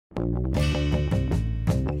Hello,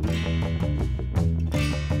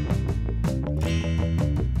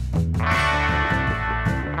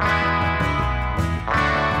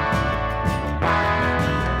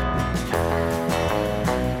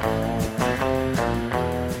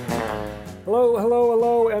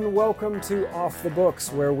 and welcome to Off the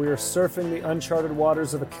Books, where we're surfing the uncharted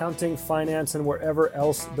waters of accounting, finance, and wherever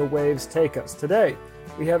else the waves take us. Today,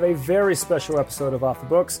 we have a very special episode of Off the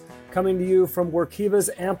Books coming to you from Workiva's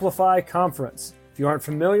Amplify Conference. If you aren't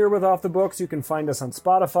familiar with Off the Books, you can find us on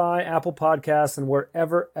Spotify, Apple Podcasts, and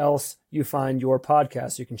wherever else you find your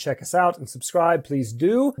podcasts. You can check us out and subscribe. Please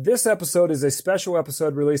do. This episode is a special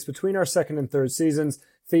episode released between our second and third seasons.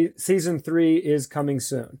 Season 3 is coming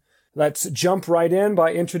soon. Let's jump right in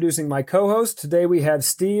by introducing my co-host. Today we have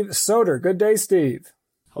Steve Soter. Good day, Steve.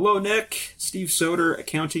 Hello, Nick. Steve Soter,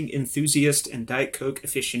 accounting enthusiast and Diet Coke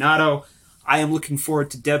aficionado. I am looking forward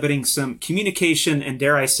to debating some communication and,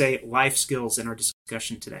 dare I say, life skills in our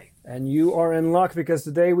discussion today. And you are in luck because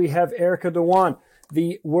today we have Erica Dhawan,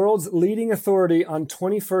 the world's leading authority on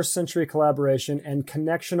 21st century collaboration and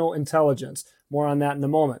connectional intelligence. More on that in a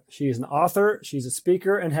moment. She is an author, she's a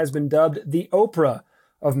speaker, and has been dubbed the Oprah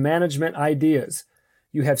of management ideas.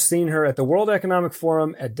 You have seen her at the World Economic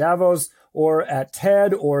Forum, at Davos, or at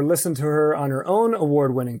TED, or listened to her on her own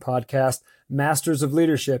award-winning podcast, Masters of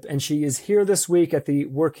Leadership. And she is here this week at the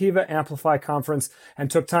Workiva Amplify Conference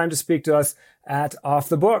and took time to speak to us at Off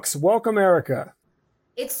the Books. Welcome, Erica.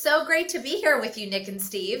 It's so great to be here with you, Nick and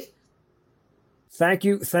Steve. Thank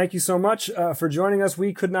you so much for joining us.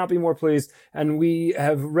 We could not be more pleased. And we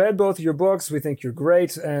have read both of your books. We think you're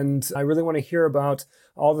great. And I really want to hear about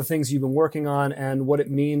all the things you've been working on and what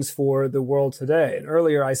it means for the world today. And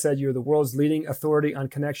earlier I said you're the world's leading authority on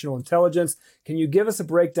connectional intelligence. Can you give us a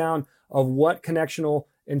breakdown of what connectional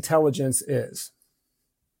intelligence is?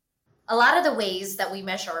 A lot of the ways that we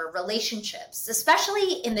measure relationships,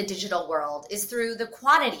 especially in the digital world, is through the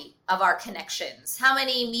quantity of our connections. How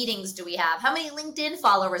many meetings do we have? How many LinkedIn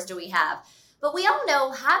followers do we have? But we all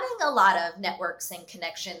know having a lot of networks and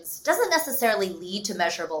connections doesn't necessarily lead to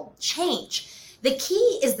measurable change. The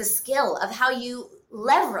key is the skill of how you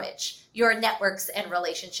leverage your networks and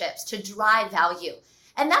relationships to drive value.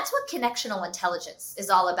 And that's what connectional intelligence is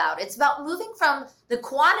all about. It's about moving from the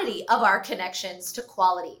quantity of our connections to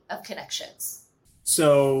quality of connections.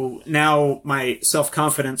 So now my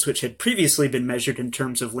self-confidence, which had previously been measured in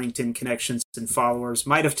terms of LinkedIn connections and followers,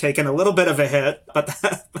 might have taken a little bit of a hit, but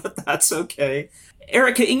that's okay.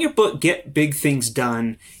 Erica, in your book, Get Big Things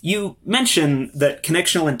Done, you mention that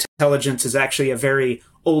connectional intelligence is actually a very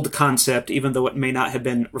old concept, even though it may not have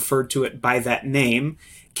been referred to it by that name.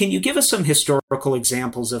 Can you give us some historical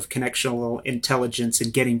examples of connectional intelligence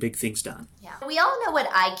in getting big things done? Yeah, we all know what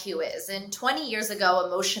IQ is, and 20 years ago,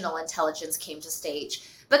 emotional intelligence came to stage.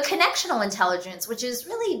 But connectional intelligence, which is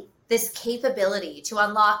really this capability to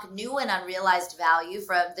unlock new and unrealized value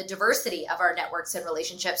from the diversity of our networks and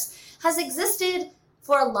relationships, has existed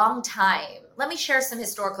for a long time. Let me share some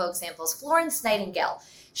historical examples. Florence Nightingale.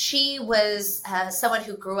 She was someone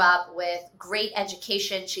who grew up with great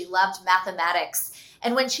education. She loved mathematics.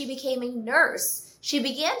 And when she became a nurse, she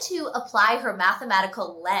began to apply her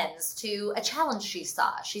mathematical lens to a challenge she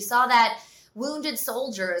saw. She saw that wounded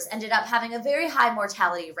soldiers ended up having a very high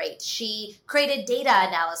mortality rate. She created data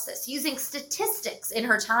analysis using statistics in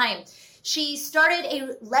her time. She started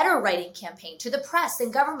a letter writing campaign to the press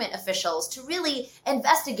and government officials to really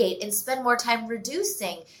investigate and spend more time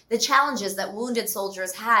reducing the challenges that wounded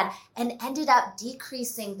soldiers had, and ended up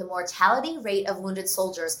decreasing the mortality rate of wounded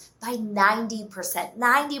soldiers by 90%.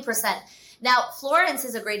 90%. Now, Florence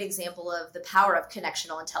is a great example of the power of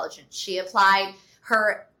connectional intelligence. She applied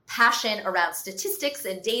her passion around statistics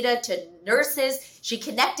and data to nurses. She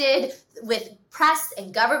connected with press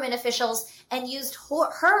and government officials and used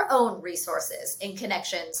her own resources and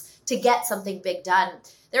connections to get something big done.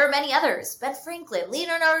 There are many others: Ben Franklin,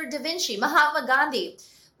 Leonardo da Vinci, Mahatma Gandhi.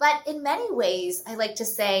 But in many ways, I like to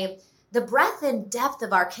say the breadth and depth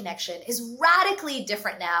of our connection is radically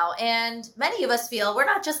different now. And many of us feel we're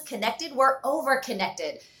not just connected, we're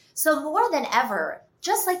over-connected. So more than ever,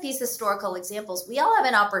 just like these historical examples, we all have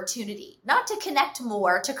an opportunity not to connect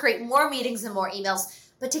more, to create more meetings and more emails,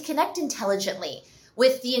 but to connect intelligently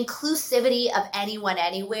with the inclusivity of anyone,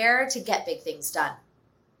 anywhere to get big things done.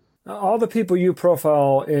 All the people you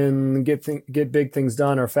profile in Get Big Things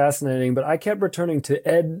Done are fascinating, but I kept returning to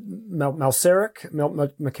Ed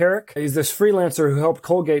McCarrick. He's this freelancer who helped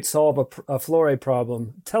Colgate solve a fluoride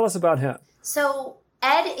problem. Tell us about him. So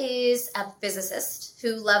Ed is a physicist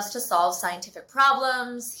who loves to solve scientific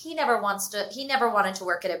problems. He never wanted to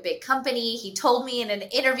work at a big company. He told me in an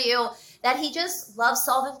interview that he just loves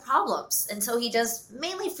solving problems. And so he does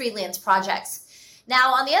mainly freelance projects.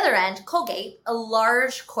 Now, on the other end, Colgate, a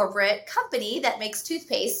large corporate company that makes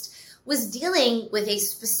toothpaste, was dealing with a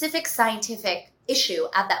specific scientific issue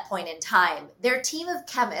at that point in time. Their team of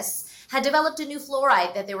chemists had developed a new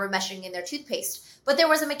fluoride that they were measuring in their toothpaste. But there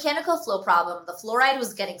was a mechanical flow problem. The fluoride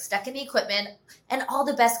was getting stuck in the equipment, and all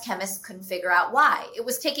the best chemists couldn't figure out why. It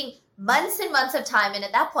was taking months and months of time, and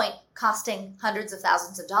at that point, costing hundreds of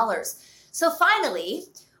thousands of dollars. So finally,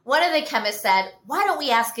 one of the chemists said, why don't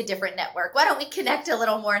we ask a different network? Why don't we connect a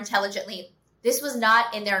little more intelligently? This was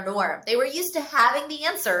not in their norm. They were used to having the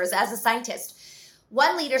answers as a scientist.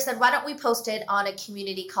 One leader said, why don't we post it on a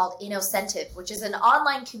community called Innocentive, which is an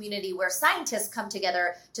online community where scientists come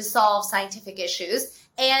together to solve scientific issues,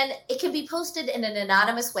 and it can be posted in an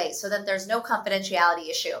anonymous way so that there's no confidentiality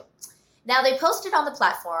issue. Now, they posted on the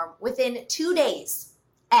platform. Within 2 days,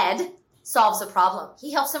 Ed solves a problem.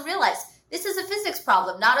 He helps them realize this is a physics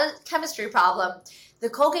problem, not a chemistry problem. The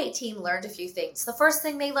Colgate team learned a few things. The first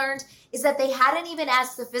thing they learned is that they hadn't even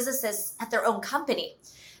asked the physicists at their own company.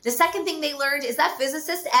 The second thing they learned is that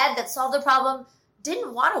physicist Ed that solved the problem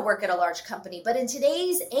didn't want to work at a large company, but in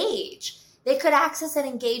today's age, they could access and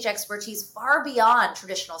engage expertise far beyond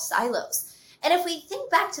traditional silos. And if we think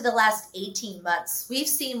back to the last 18 months, we've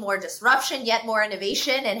seen more disruption, yet more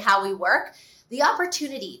innovation in how we work. The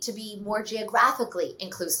opportunity to be more geographically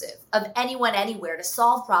inclusive of anyone, anywhere, to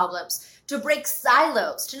solve problems, to break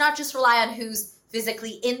silos, to not just rely on who's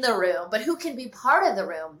physically in the room, but who can be part of the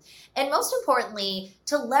room. And most importantly,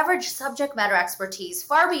 to leverage subject matter expertise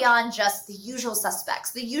far beyond just the usual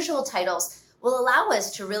suspects, the usual titles, will allow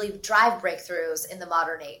us to really drive breakthroughs in the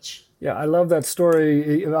modern age. Yeah, I love that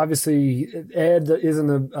story. Obviously, Ed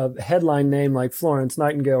isn't a headline name like Florence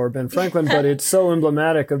Nightingale or Ben Franklin, but it's so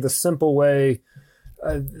emblematic of the simple way,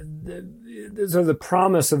 the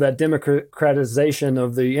promise of that democratization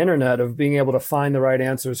of the internet, of being able to find the right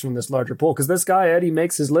answers from this larger pool. Because this guy, Eddie,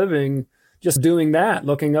 makes his living just doing that,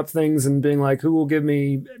 looking up things and being like, who will give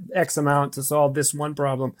me X amount to solve this one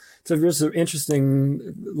problem? It's a really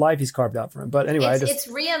interesting life he's carved out for him. But anyway, it's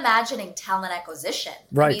reimagining talent acquisition.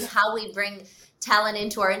 Right. I mean, how we bring talent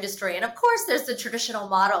into our industry. And of course, there's the traditional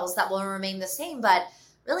models that will remain the same, but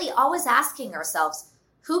really always asking ourselves,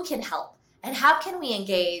 who can help? And how can we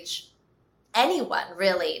engage anyone,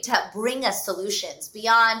 really, to bring us solutions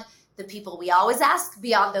beyond the people we always ask,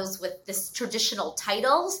 beyond those with this traditional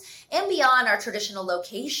titles, and beyond our traditional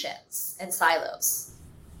locations and silos?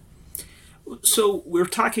 So we're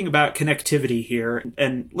talking about connectivity here,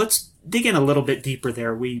 and let's dig in a little bit deeper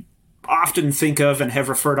there. We often think of, and have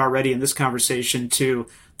referred already in this conversation, to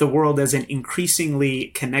the world as an increasingly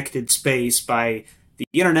connected space by the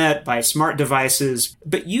internet, by smart devices,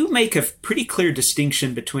 but you make a pretty clear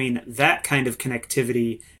distinction between that kind of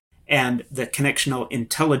connectivity and the connectional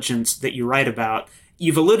intelligence that you write about.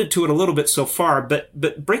 You've alluded to it a little bit so far,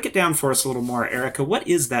 but break it down for us a little more, Erica. What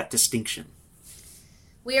is that distinction?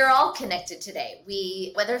 We are all connected today.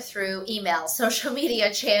 Whether through email, social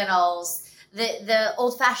media channels, the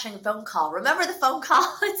old-fashioned phone call. Remember the phone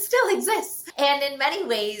call? It still exists. And in many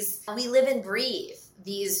ways, we live and breathe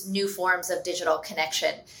these new forms of digital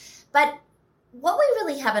connection. But what we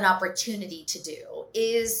really have an opportunity to do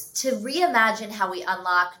is to reimagine how we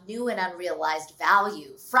unlock new and unrealized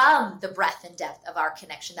value from the breadth and depth of our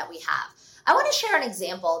connection that we have. I want to share an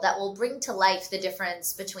example that will bring to life the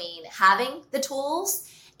difference between having the tools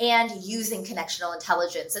and using connectional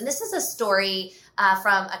intelligence. And this is a story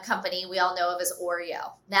from a company we all know of as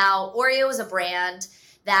Oreo. Now, Oreo is a brand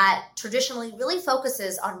that traditionally really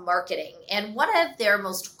focuses on marketing. And one of their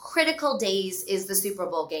most critical days is the Super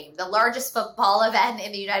Bowl game, the largest football event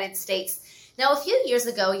in the United States. Now, a few years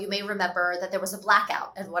ago, you may remember that there was a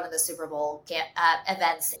blackout at one of the Super Bowl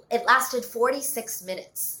events. It lasted 46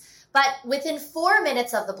 minutes. But within 4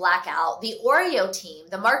 minutes of the blackout, the Oreo team,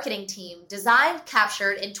 the marketing team, designed,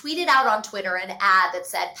 captured, and tweeted out on Twitter an ad that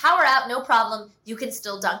said, "Power out, no problem. You can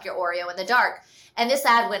still dunk your Oreo in the dark." And this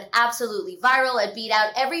ad went absolutely viral. It beat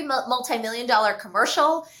out every multi-million-dollar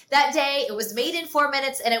commercial that day. It was made in 4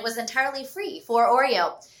 minutes, and it was entirely free for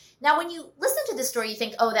Oreo. Now, when you listen to this story, you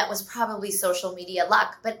think, oh, that was probably social media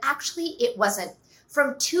luck. But actually, it wasn't.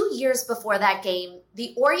 From 2 years before that game,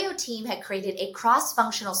 the Oreo team had created a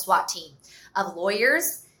cross-functional SWAT team of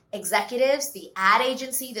lawyers, executives, the ad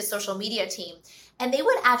agency, the social media team. And they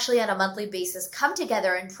would actually, on a monthly basis, come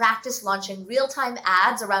together and practice launching real-time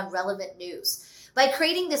ads around relevant news. By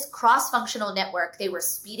creating this cross-functional network, they were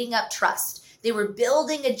speeding up trust. They were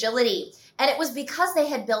building agility. And it was because they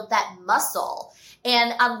had built that muscle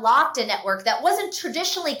and unlocked a network that wasn't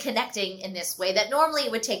traditionally connecting in this way, that normally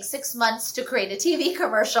it would take 6 months to create a TV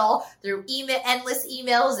commercial through endless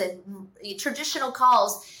emails and traditional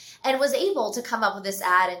calls, and was able to come up with this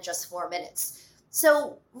ad in just 4 minutes.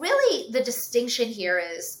 So really the distinction here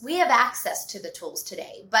is we have access to the tools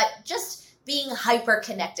today, but just being hyper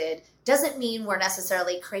connected doesn't mean we're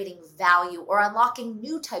necessarily creating value or unlocking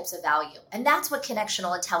new types of value. And that's what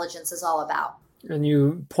connectional intelligence is all about. And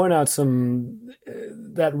you point out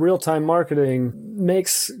that real-time marketing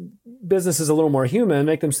makes businesses a little more human,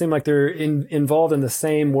 make them seem like they're involved in the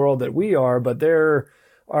same world that we are, but there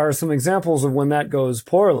are some examples of when that goes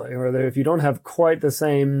poorly, or that if you don't have quite the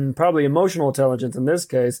same, probably emotional intelligence in this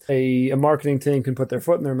case, a marketing team can put their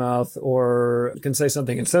foot in their mouth or can say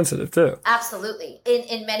something insensitive too. Absolutely.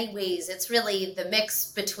 In many ways, it's really the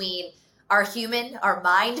mix between our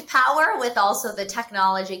mind power with also the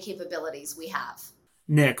technology capabilities we have.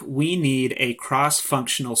 Nick, we need a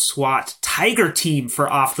cross-functional SWAT tiger team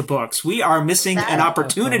for Off the Books. We are missing an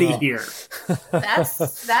opportunity here.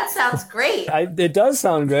 That sounds great. It does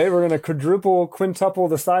sound great. We're going to quintuple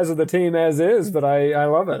the size of the team as is, but I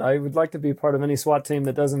love it. I would like to be part of any SWAT team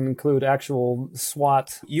that doesn't include actual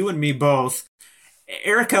SWAT. You and me both.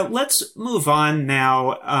 Erica, let's move on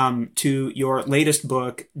now to your latest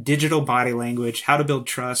book, Digital Body Language, How to Build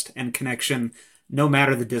Trust and Connection, No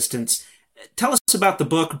Matter the Distance. Tell us about the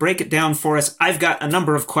book. Break it down for us. I've got a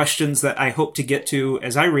number of questions that I hope to get to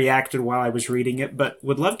as I reacted while I was reading it, but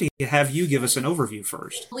would love to have you give us an overview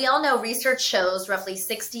first. We all know research shows roughly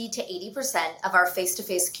 60 to 80% of our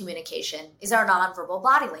face-to-face communication is our nonverbal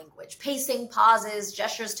body language, pacing, pauses,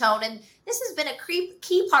 gestures, tone, and this has been a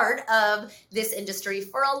key part of this industry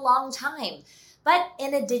for a long time. But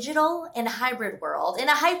in a digital and hybrid world, in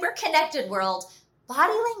a hyper-connected world,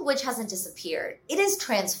 body language hasn't disappeared. It is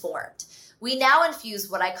transformed. We now infuse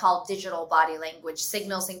what I call digital body language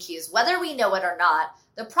signals and cues, whether we know it or not.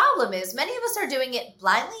 The problem is many of us are doing it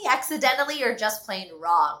blindly, accidentally, or just plain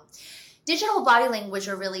wrong. Digital body language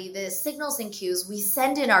are really the signals and cues we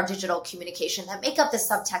send in our digital communication that make up the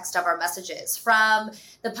subtext of our messages, from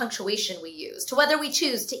the punctuation we use, to whether we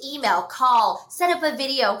choose to email, call, set up a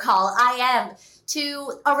video call, IM,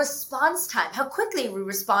 to a response time, how quickly we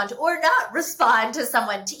respond or not respond to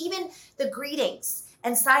someone, to even the greetings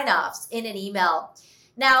and sign-offs in an email.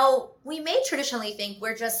 Now, we may traditionally think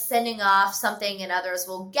we're just sending off something and others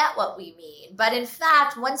will get what we mean. But in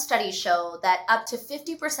fact, one study showed that up to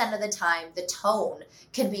 50% of the time, the tone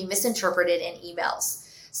can be misinterpreted in emails.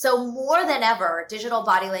 So more than ever, digital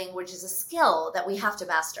body language is a skill that we have to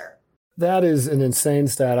master. That is an insane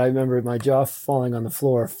stat. I remember my jaw falling on the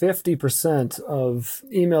floor. 50% of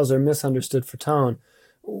emails are misunderstood for tone.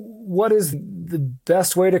 What is the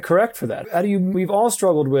best way to correct for that? We've all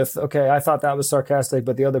struggled with, okay, I thought that was sarcastic,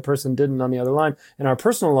 but the other person didn't on the other line. In our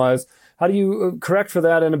personal lives, how do you correct for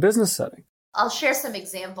that in a business setting? I'll share some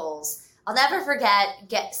examples. I'll never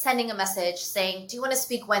forget sending a message saying, do you want to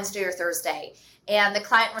speak Wednesday or Thursday? And the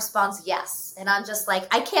client responds, yes. And I'm just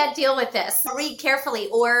like, I can't deal with this. Read carefully.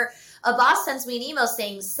 Or a boss sends me an email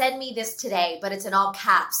saying, send me this today, but it's in all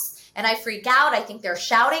caps. And I freak out. I think they're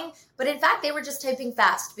shouting. But in fact, they were just typing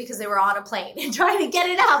fast because they were on a plane and trying to get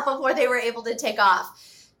it out before they were able to take off.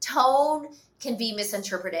 Tone can be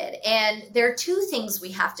misinterpreted. And there are two things we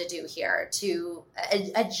have to do here to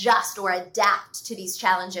adjust or adapt to these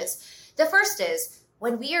challenges. The first is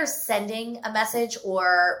when we are sending a message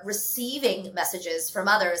or receiving messages from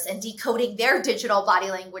others and decoding their digital body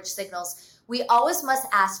language signals, we always must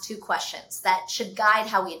ask two questions that should guide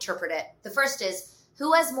how we interpret it. The first is,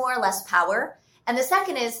 who has more or less power? And the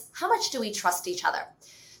second is, how much do we trust each other?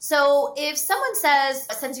 So if someone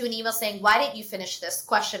sends you an email saying, why didn't you finish this? ?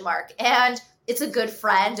 And it's a good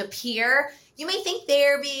friend, a peer, you may think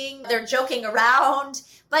they're joking around.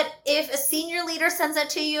 But if a senior leader sends that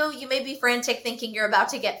to you, you may be frantic thinking you're about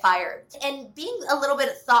to get fired. And being a little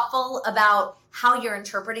bit thoughtful about how you're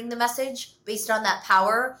interpreting the message based on that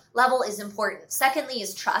power level is important. Secondly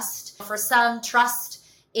is trust. For some, trust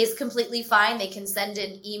is completely fine. They can send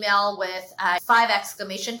an email with 5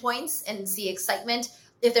 exclamation points and see excitement.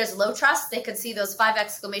 If there's low trust, they could see those 5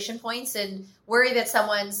 exclamation points and worry that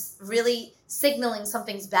someone's really signaling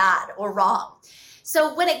something's bad or wrong.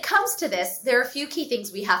 So when it comes to this, there are a few key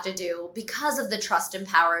things we have to do because of the trust and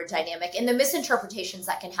power dynamic and the misinterpretations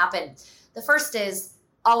that can happen. The first is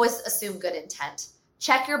always assume good intent.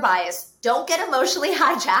 Check your bias. Don't get emotionally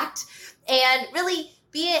hijacked, and really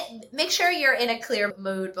make sure you're in a clear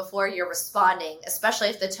mood before you're responding, especially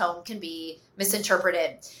if the tone can be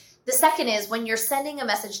misinterpreted. The second is when you're sending a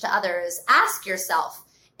message to others, ask yourself,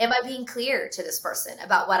 Am I being clear to this person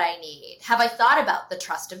about what I need? Have I thought about the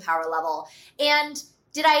trust and power level? And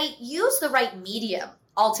did I use the right medium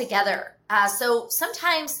altogether? So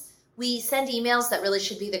sometimes we send emails that really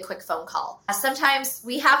should be the quick phone call. Sometimes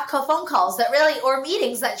we have phone calls that really, or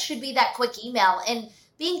meetings that should be that quick email. And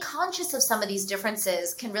being conscious of some of these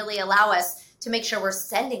differences can really allow us to make sure we're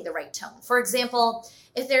sending the right tone. For example,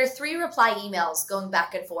 if there are 3 reply emails going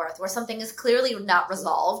back and forth where something is clearly not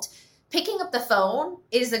resolved, picking up the phone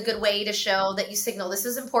is a good way to show that you signal this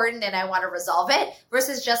is important and I want to resolve it,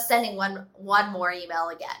 versus just sending one more email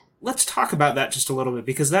again. Let's talk about that just a little bit,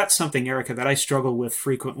 because that's something, Erica, that I struggle with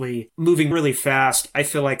frequently. Moving really fast, I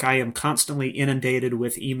feel like I am constantly inundated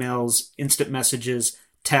with emails, instant messages,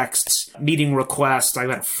 texts, meeting requests. I've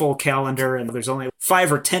got a full calendar, and there's only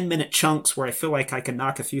 5 or 10 minute chunks where I feel like I can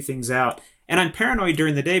knock a few things out. And I'm paranoid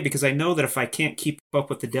during the day because I know that if I can't keep up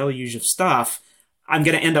with the deluge of stuff, I'm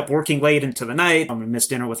going to end up working late into the night. I'm going to miss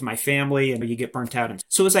dinner with my family, and you get burnt out. And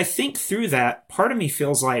so as I think through that, part of me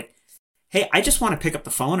feels like, hey, I just want to pick up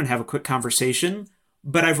the phone and have a quick conversation.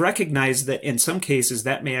 But I've recognized that in some cases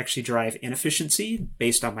that may actually drive inefficiency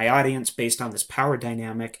based on my audience, based on this power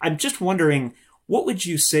dynamic. I'm just wondering, what would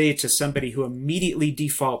you say to somebody who immediately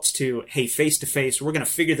defaults to, hey, face-to-face, we're going to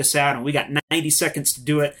figure this out and we got 90 seconds to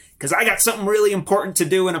do it because I got something really important to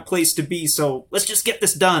do and a place to be, so let's just get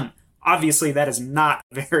this done. Obviously, that is not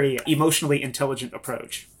a very emotionally intelligent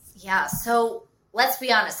approach. Yeah, so let's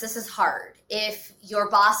be honest, this is hard. If your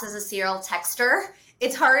boss is a serial texter,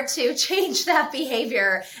 it's hard to change that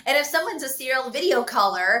behavior. And if someone's a serial video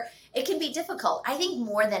caller, it can be difficult. I think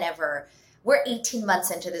more than ever, we're 18 months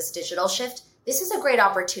into this digital shift. This is a great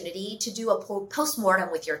opportunity to do a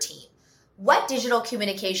postmortem with your team. What digital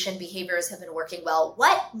communication behaviors have been working well?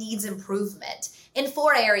 What needs improvement in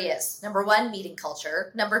 4 areas? Number 1, meeting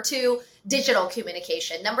culture. Number 2, digital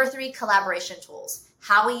communication. Number 3, collaboration tools.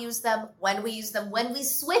 How we use them, when we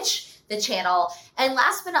switch the channel. And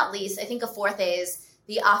last but not least, I think a 4th is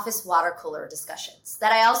the office water cooler discussions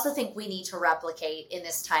that I also think we need to replicate in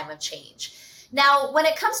this time of change. Now, when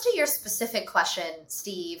it comes to your specific question,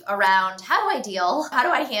 Steve, around how do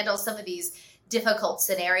I handle some of these difficult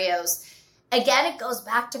scenarios? Again, it goes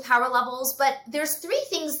back to power levels, but there's 3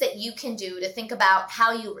 things that you can do to think about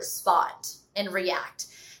how you respond and react.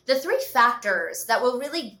 The 3 factors that will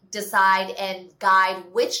really decide and guide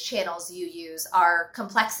which channels you use are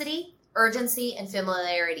complexity, urgency, and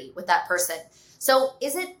familiarity with that person. So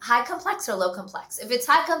is it high complex or low complex? If it's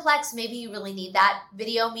high complex, maybe you really need that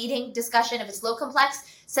video meeting discussion. If it's low complex,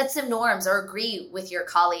 set some norms or agree with your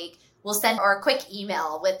colleague. We'll send or a quick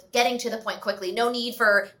email with getting to the point quickly. No need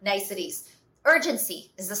for niceties.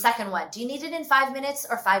 Urgency is the second one. Do you need it in 5 minutes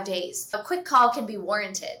or 5 days? A quick call can be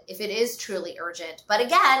warranted if it is truly urgent. But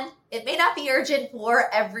again, it may not be urgent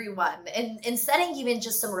for everyone. And setting even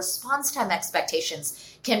just some response time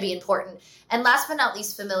expectations can be important. And last but not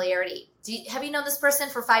least, familiarity. Have you known this person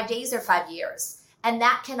for 5 days or 5 years? And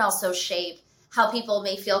that can also shape how people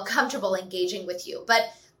may feel comfortable engaging with you.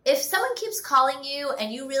 But if someone keeps calling you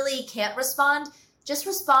and you really can't respond, just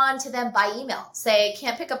respond to them by email. Say,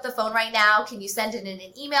 can't pick up the phone right now. Can you send it in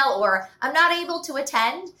an email? Or I'm not able to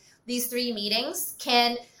attend these 3 meetings.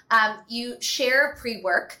 Can you share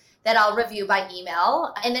pre-work that I'll review by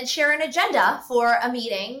email, and then share an agenda for a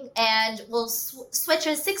meeting, and we'll switch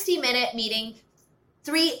a 60-minute meeting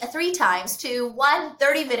three times to one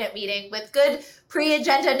 30-minute meeting with good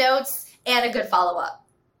pre-agenda notes and a good follow-up.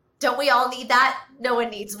 Don't we all need that? No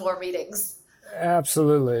one needs more meetings.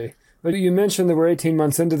 Absolutely. But you mentioned that we're 18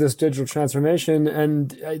 months into this digital transformation, and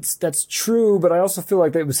that's true, but I also feel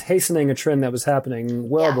like that was hastening a trend that was happening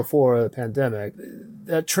before the pandemic.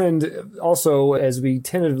 That trend also, as we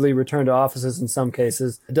tentatively return to offices in some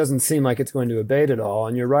cases, it doesn't seem like it's going to abate at all.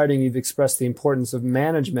 In your writing, you've expressed the importance of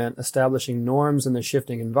management establishing norms in the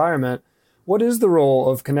shifting environment. What is the role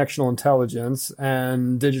of connectional intelligence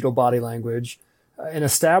and digital body language in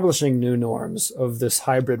establishing new norms of this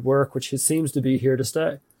hybrid work, which seems to be here to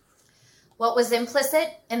stay? What was implicit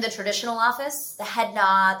in the traditional office, the head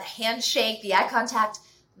nod, the handshake, the eye contact,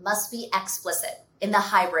 must be explicit in the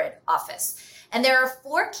hybrid office. And there are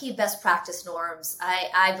 4 key best practice norms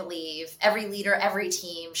I believe every leader, every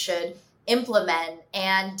team should implement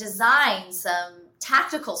and design some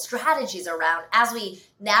tactical strategies around as we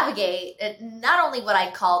navigate not only what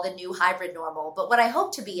I call the new hybrid normal, but what I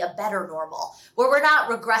hope to be a better normal, where we're not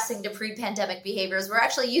regressing to pre-pandemic behaviors. We're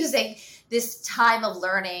actually using this time of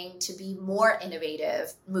learning to be more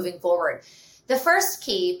innovative moving forward. The first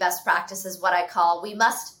key best practice is what I call we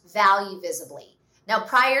must value visibly. Now,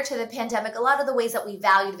 prior to the pandemic, a lot of the ways that we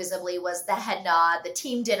valued visibly was the head nod, the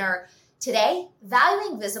team dinner. Today,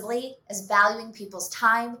 valuing visibly is valuing people's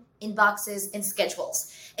time, inboxes, and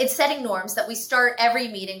schedules. It's setting norms that we start every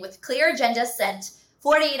meeting with clear agendas sent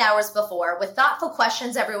 48 hours before, with thoughtful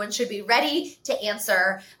questions everyone should be ready to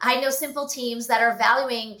answer. I know simple teams that are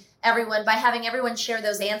valuing everyone by having everyone share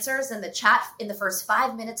those answers in the chat in the first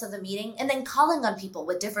 5 minutes of the meeting, and then calling on people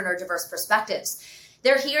with different or diverse perspectives.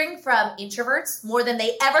 They're hearing from introverts more than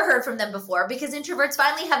they ever heard from them before, because introverts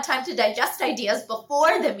finally have time to digest ideas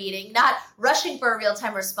before the meeting, not rushing for a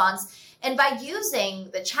real-time response. And by using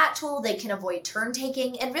the chat tool, they can avoid turn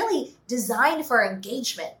taking and really design for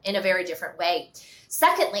engagement in a very different way.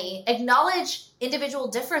 Secondly, acknowledge individual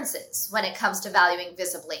differences when it comes to valuing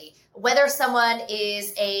visibly. Whether someone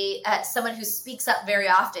is someone who speaks up very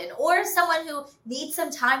often or someone who needs some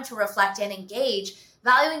time to reflect and engage,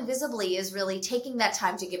 valuing visibly is really taking that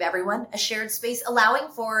time to give everyone a shared space, allowing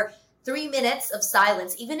for 3 minutes of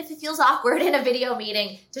silence, even if it feels awkward in a video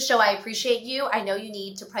meeting, to show I appreciate you. I know you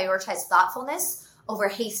need to prioritize thoughtfulness over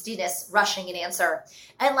hastiness, rushing an answer.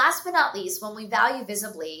 And last but not least, when we value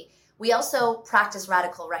visibly, we also practice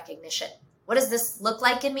radical recognition. What does this look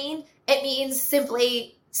like and mean? It means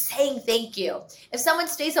simply saying thank you. If someone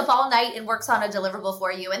stays up all night and works on a deliverable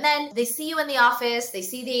for you, and then they see you in the office, they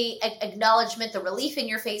see the acknowledgement, the relief in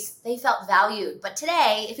your face, they felt valued. But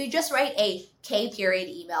today, if you just write a K period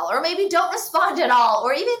email, or maybe don't respond at all,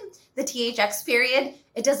 or even the THX period,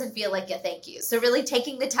 it doesn't feel like a thank you. So really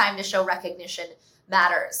taking the time to show recognition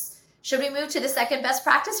matters. Should we move to the second best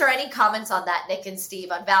practice, or any comments on that, Nick and Steve,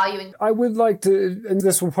 on valuing? I would like to, and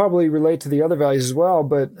this will probably relate to the other values as well,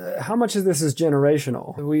 but how much of this is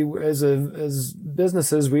generational? We, as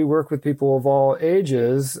businesses, we work with people of all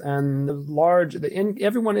ages, and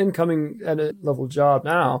everyone incoming at a level job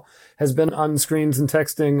now has been on screens and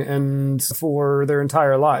texting and for their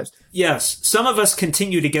entire lives. Yes, some of us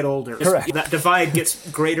continue to get older. Correct. That divide gets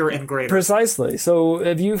greater and greater. Precisely. So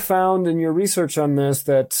have you found in your research on this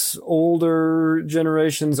that older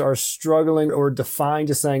generations are struggling or defying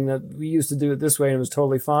to saying that we used to do it this way and it was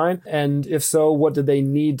totally fine? And if so, what did they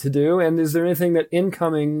need to do? And is there anything that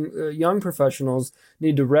incoming young professionals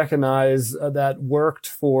need to recognize that worked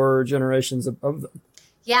for generations above them?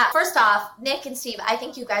 Yeah, first off, Nick and Steve, I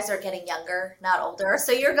think you guys are getting younger, not older.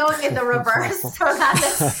 So you're going in the reverse.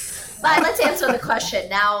 But let's answer the question.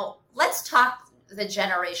 Now, let's talk the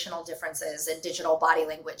generational differences in digital body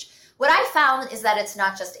language. What I found is that it's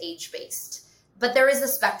not just age-based, but there is a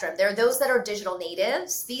spectrum. There are those that are digital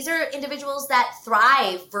natives. These are individuals that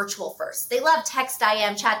thrive virtual first. They love text,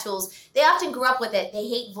 IM, chat tools. They often grew up with it. They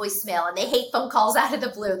hate voicemail and they hate phone calls out of the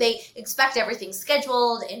blue. They expect everything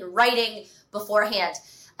scheduled in writing beforehand.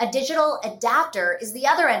 A digital adapter is the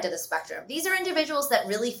other end of the spectrum. These are individuals that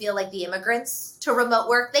really feel like the immigrants to remote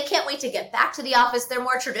work. They can't wait to get back to the office. They're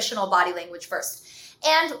more traditional body language first.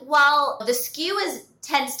 And while the skew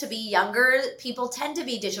tends to be younger, people tend to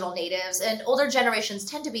be digital natives and older generations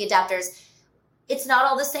tend to be adapters, it's not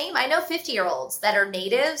all the same. I know 50-year-olds that are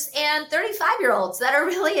natives and 35-year-olds that are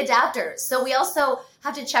really adapters. So we also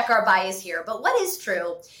have to check our bias here. But what is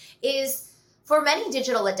true is for many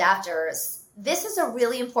digital adapters, this is a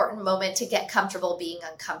really important moment to get comfortable being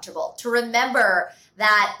uncomfortable, to remember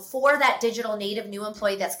that for that digital native new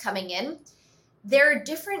employee that's coming in, there are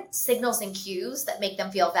different signals and cues that make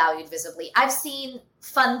them feel valued visibly. I've seen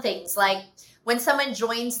fun things like when someone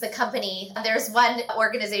joins the company, there's one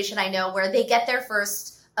organization I know where they get their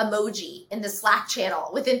first emoji in the Slack channel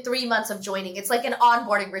within 3 months of joining. It's like an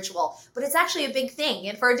onboarding ritual, but it's actually a big thing.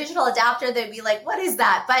 And for a digital adapter, they'd be like, what is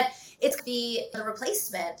that? But it's the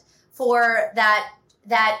replacement for that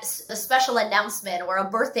a special announcement or a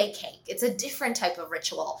birthday cake. It's a different type of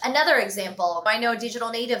ritual. Another example, I know a digital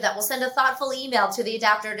native that will send a thoughtful email to the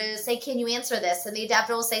adapter to say, can you answer this? And the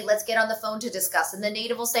adapter will say, let's get on the phone to discuss. And the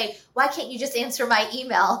native will say, why can't you just answer my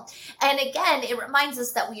email? And again, it reminds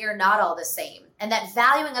us that we are not all the same and that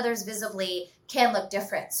valuing others visibly can look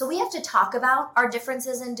different. So we have to talk about our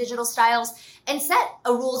differences in digital styles and set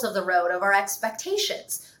a rules of the road of our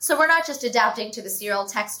expectations. So we're not just adapting to the serial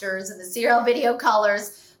texters and the serial video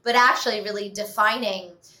callers, but actually really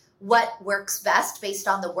defining what works best based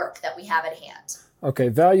on the work that we have at hand. Okay,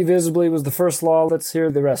 value visibly was the first law. Let's hear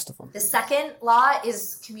the rest of them. The second law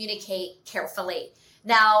is communicate carefully.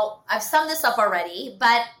 Now, I've summed this up already,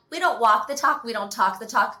 but we don't walk the talk, we don't talk the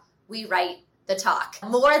talk, we write the talk.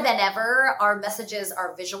 More than ever, our messages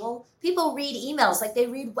are visual. People read emails like they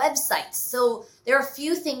read websites. So there are a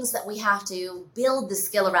few things that we have to build the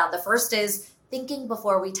skill around. The first is thinking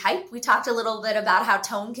before we type. We talked a little bit about how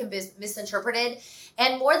tone can be misinterpreted.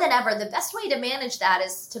 And more than ever, the best way to manage that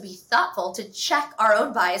is to be thoughtful, to check our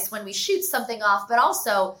own bias when we shoot something off, but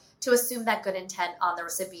also to assume that good intent on the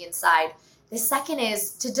recipient side. The second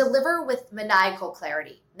is to deliver with maniacal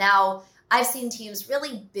clarity. Now, I've seen teams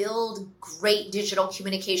really build great digital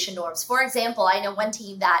communication norms. For example, I know one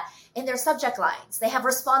team that in their subject lines, they have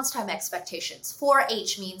response time expectations.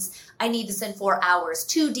 4H means I need this in 4 hours.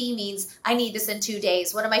 2D means I need this in 2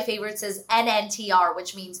 days. One of my favorites is NNTR,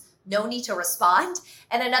 which means no need to respond.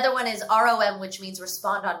 And another one is ROM, which means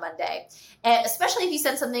respond on Monday. And especially if you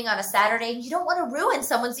send something on a Saturday, you don't want to ruin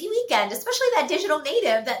someone's weekend, especially that digital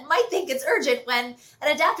native that might think it's urgent when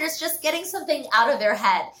an adapter is just getting something out of their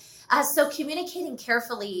head. So communicating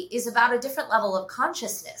carefully is about a different level of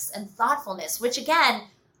consciousness and thoughtfulness, which again,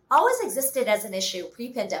 always existed as an issue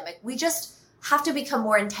pre-pandemic. We just have to become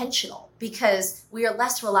more intentional because we are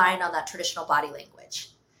less reliant on that traditional body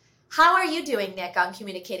language. How are you doing, Nick, on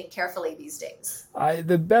communicating carefully these days?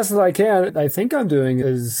 The best that I can, I think I'm doing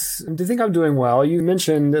is, do you think I'm doing well? You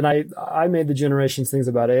mentioned, and I made the generations things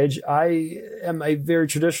about age. I am a very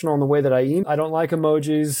traditional in the way that I email. I don't like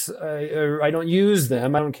emojis, or I don't use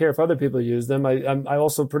them. I don't care if other people use them. I'm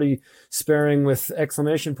also pretty sparing with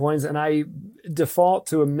exclamation points, and I default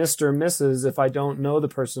to a Mr. or Mrs. if I don't know the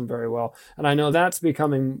person very well. And I know that's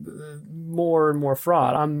becoming more and more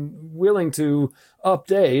fraught. I'm willing to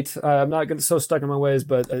update. I'm not going to so stuck in my ways,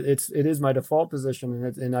 but it is my default position,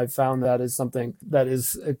 and I've found that is something that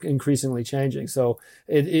is increasingly changing. So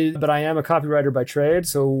it is, but I am a copywriter by trade,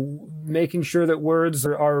 so making sure that words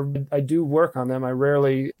are I do work on them. I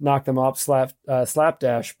rarely knock them off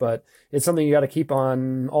slapdash, but it's something you got to keep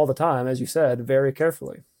on all the time, as you said, very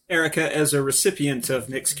carefully. Erica, as a recipient of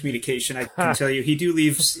Nick's communication, I can tell you he do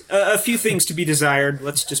leaves a few things to be desired.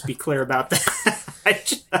 Let's just be clear about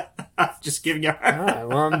that. Just giving you a hard time.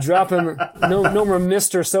 Well, I'm dropping no more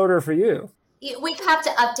Mr. Soder for you. We have to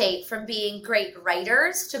update from being great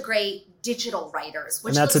writers to great digital writers,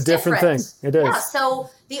 which and that's a different thing. It is. Yeah, so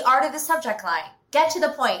the art of the subject line. Get to the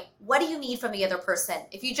point. What do you need from the other person?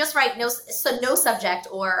 If you just write no subject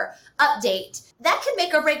or update, that can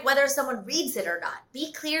make or break whether someone reads it or not.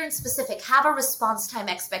 Be clear and specific. Have a response time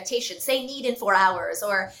expectation. Say need in 4 hours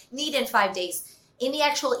or need in 5 days. In the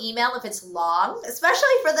actual email, if it's long,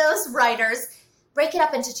 especially for those writers, break it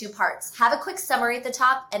up into 2 parts. Have a quick summary at the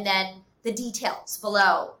top and then the details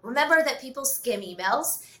below. Remember that people skim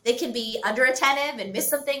emails. They can be under-attentive and miss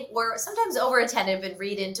something, or sometimes over-attentive and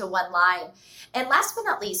read into one line. And last but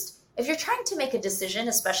not least, if you're trying to make a decision,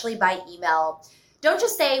 especially by email, don't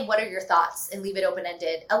just say, what are your thoughts, and leave it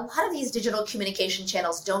open-ended. A lot of these digital communication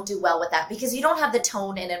channels don't do well with that because you don't have the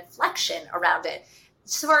tone and inflection around it.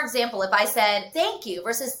 So for example, if I said thank you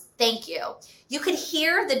versus thank you, you could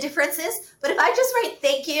hear the differences, but if I just write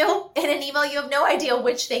thank you in an email, you have no idea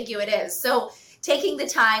which thank you it is. So taking the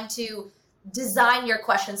time to design your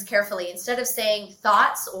questions carefully, instead of saying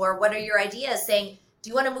thoughts or what are your ideas, saying, do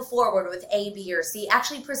you want to move forward with A, B, or C?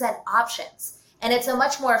 Actually present options. And it's a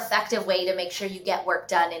much more effective way to make sure you get work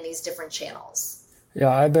done in these different channels. Yeah,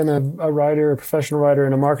 I've been a writer, a professional writer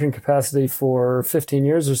in a marketing capacity for 15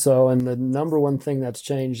 years or so. And the number one thing that's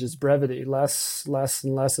changed is brevity. Less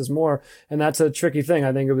and less is more. And that's a tricky thing.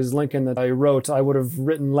 I think it was Lincoln that I wrote. I would have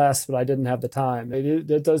written less, but I didn't have the time.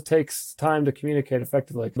 It does take time to communicate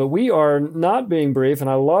effectively. But we are not being brief, and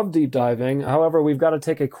I love deep diving. However, we've got to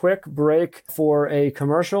take a quick break for a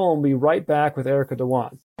commercial, and we'll be right back with Erica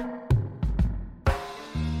Dhawan.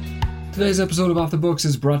 Today's episode of Off the Books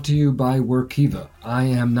is brought to you by Workiva. I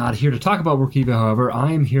am not here to talk about Workiva, however.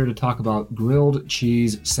 I am here to talk about grilled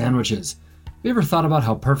cheese sandwiches. Have you ever thought about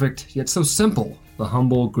how perfect, yet so simple, the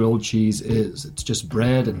humble grilled cheese is? It's just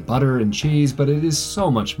bread and butter and cheese, but it is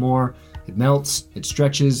so much more. It melts, it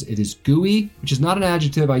stretches, it is gooey, which is not an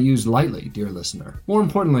adjective I use lightly, dear listener. More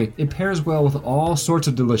importantly, it pairs well with all sorts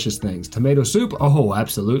of delicious things. Tomato soup? Oh,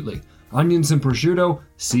 absolutely. Onions and prosciutto?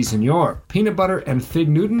 Si, senor. Peanut butter and fig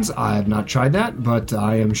Newtons? I have not tried that, but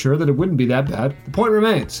I am sure that it wouldn't be that bad. The point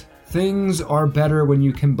remains. Things are better when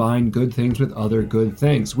you combine good things with other good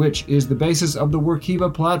things, which is the basis of the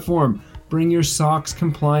Workiva platform. Bring your SOX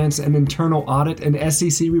compliance and internal audit and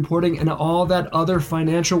SEC reporting and all that other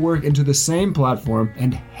financial work into the same platform,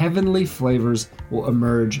 and heavenly flavors will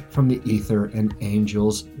emerge from the ether and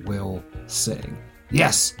angels will sing.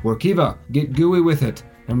 Yes, Workiva, get gooey with it.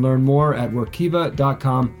 And learn more at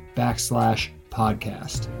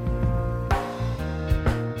workiva.com/podcast.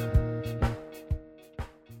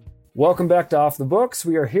 Welcome back to Off the Books.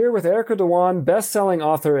 We are here with Erica Dhawan, best-selling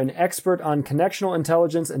author and expert on connectional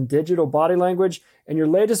intelligence and digital body language. In your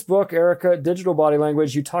latest book, Erica, Digital Body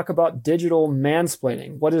Language, you talk about digital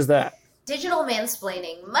mansplaining. What is that? Digital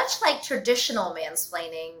mansplaining, much like traditional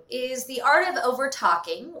mansplaining, is the art of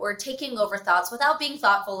over-talking or taking over thoughts without being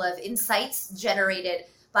thoughtful of insights generated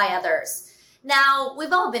by others. Now,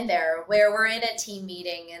 we've all been there where we're in a team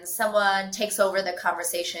meeting and someone takes over the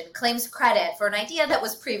conversation, claims credit for an idea that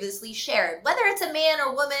was previously shared. Whether it's a man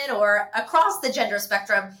or woman or across the gender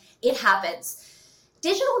spectrum, it happens.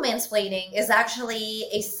 Digital mansplaining is actually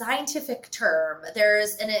a scientific term.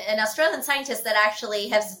 There's an Australian scientist that actually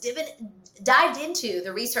has dived into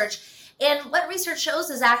the research. And what research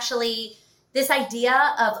shows is actually this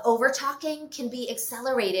idea of over-talking can be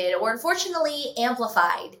accelerated or unfortunately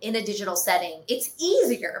amplified in a digital setting. It's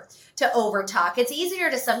easier to over-talk. It's easier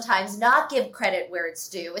to sometimes not give credit where it's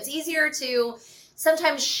due. It's easier to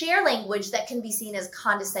sometimes share language that can be seen as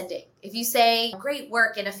condescending. If you say great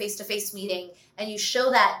work in a face-to-face meeting and you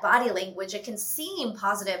show that body language, it can seem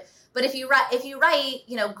positive. But if you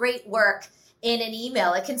write, great work in an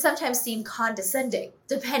email, it can sometimes seem condescending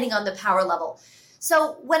depending on the power level.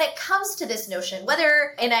 So when it comes to this notion,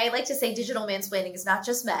 and I like to say digital mansplaining is not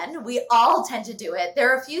just men, we all tend to do it.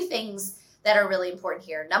 There are a few things that are really important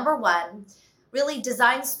here. Number one, really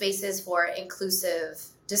design spaces for inclusive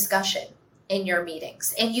discussion in your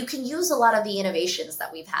meetings. And you can use a lot of the innovations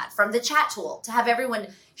that we've had, from the chat tool to have everyone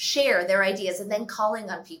share their ideas and then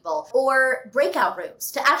calling on people, or breakout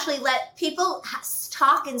rooms to actually let people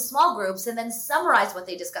talk in small groups and then summarize what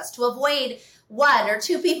they discussed to avoid one or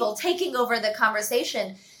two people taking over the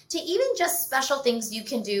conversation, to even just special things you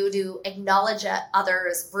can do to acknowledge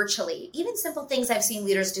others virtually. Even simple things I've seen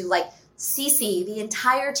leaders do, like CC the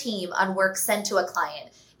entire team on work sent to a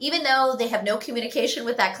client, even though they have no communication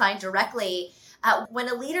with that client directly. When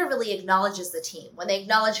a leader really acknowledges the team, when they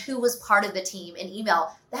acknowledge who was part of the team in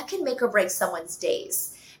email, that can make or break someone's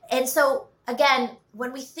days. And so again,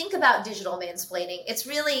 when we think about digital mansplaining,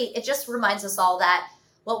 it just reminds us all that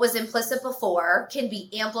what was implicit before can be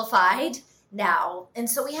amplified now. And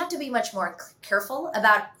so we have to be much more careful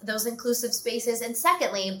about those inclusive spaces. And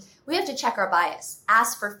secondly, we have to check our bias,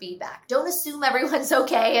 ask for feedback. Don't assume everyone's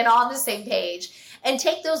okay and on the same page, and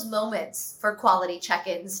take those moments for quality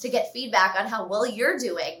check-ins to get feedback on how well you're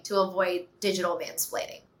doing to avoid digital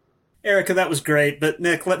mansplaining. Erica, that was great. But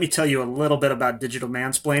Nick, let me tell you a little bit about digital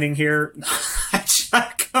mansplaining here.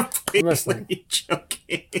 I'm completely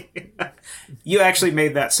joking. You actually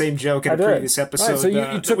made that same joke in a previous episode. Right, so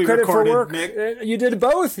you took credit for work. Nick. You did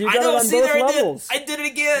both. You got it on both levels. I did it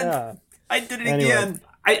again. Yeah. I did it again.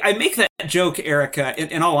 I make that joke, Erica,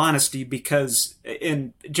 in all honesty, because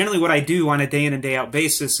generally what I do on a day in and day out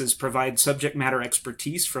basis is provide subject matter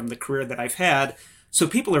expertise from the career that I've had. So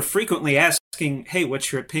people are frequently asking, hey,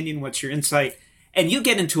 what's your opinion? What's your insight? And you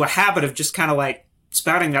get into a habit of just kind of like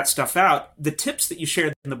spouting that stuff out. The tips that you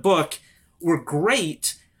shared in the book were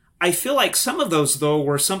great. I feel like some of those, though,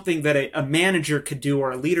 were something that a manager could do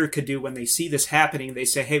or a leader could do when they see this happening. They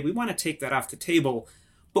say, hey, we want to take that off the table.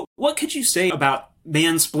 But what could you say about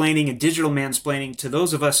mansplaining and digital mansplaining to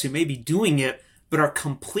those of us who may be doing it but are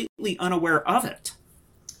completely unaware of it?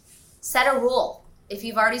 Set a rule. If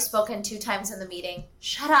you've already spoken 2 times in the meeting,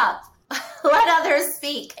 shut up. Let others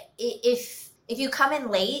speak. If you come in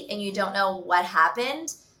late and you don't know what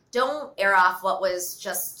happened, don't air off what was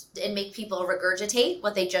just and make people regurgitate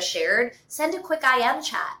what they just shared. Send a quick IM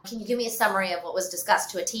chat. Can you give me a summary of what was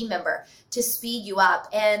discussed to a team member to speed you up,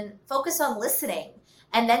 and focus on listening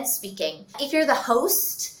and then speaking. If you're the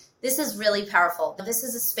host, this is really powerful. This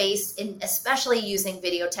is a space, especially using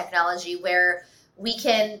video technology, where we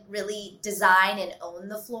can really design and own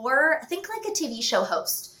the floor. Think like a TV show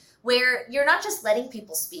host, where you're not just letting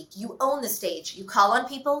people speak. You own the stage. You call on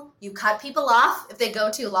people. You cut people off if they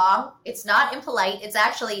go too long. It's not impolite. It's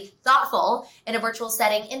actually thoughtful in a virtual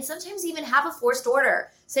setting, and sometimes even have a forced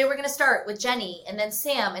order. Say we're going to start with Jenny and then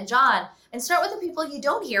Sam and John, and start with the people you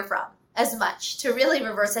don't hear from as much, to really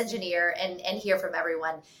reverse engineer and hear from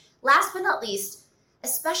everyone. Last but not least,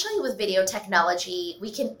 especially with video technology,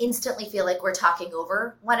 we can instantly feel like we're talking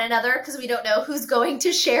over one another because we don't know who's going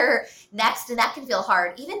to share next, and that can feel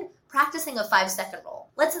hard. Even practicing a 5-second rule.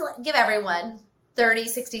 Let's give everyone 30,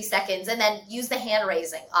 60 seconds and then use the hand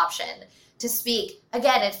raising option to speak.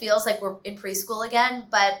 Again, it feels like we're in preschool again,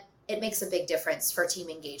 but it makes a big difference for team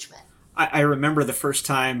engagement. I remember the first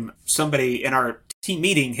time somebody in our team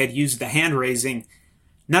meeting had used the hand raising.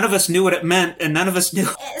 None of us knew what it meant, and none of us knew.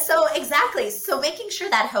 So exactly. So making sure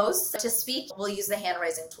that hosts to speak will use the hand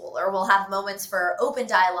raising tool, or we'll have moments for open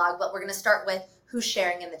dialogue, but we're going to start with who's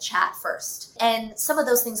sharing in the chat first. And some of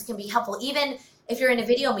those things can be helpful. Even if you're in a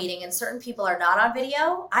video meeting and certain people are not on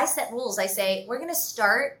video, I set rules. I say, we're going to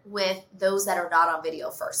start with those that are not on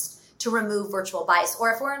video first to remove virtual bias.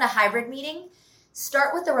 Or if we're in a hybrid meeting,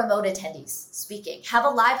 start with the remote attendees speaking. Have a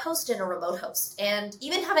live host and a remote host. And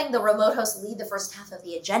even having the remote host lead the first half of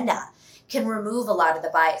the agenda can remove a lot of the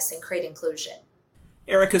bias and create inclusion.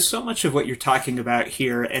 Erica, so much of what you're talking about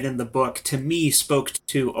here and in the book, to me, spoke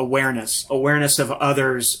to awareness of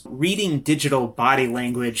others, reading digital body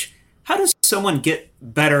language. How does someone get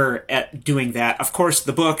better at doing that? Of course,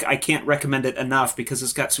 the book, I can't recommend it enough because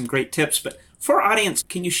it's got some great tips, but for our audience,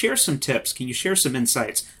 can you share some tips? Can you share some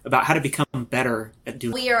insights about how to become better at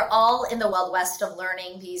doing We are all in the Wild West of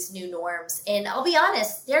learning these new norms, and I'll be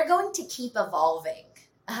honest, they're going to keep evolving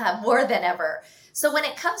more than ever. So when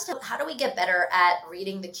it comes to how do we get better at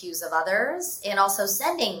reading the cues of others and also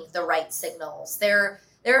sending the right signals, there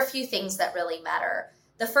are a few things that really matter.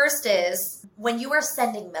 The first is when you are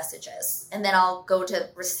sending messages, and then I'll go to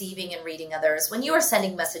receiving and reading others. When you are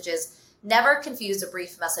sending messages, never confuse a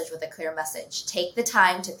brief message with a clear message. Take the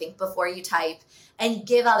time to think before you type and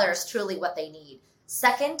give others truly what they need.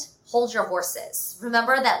 Second, hold your horses.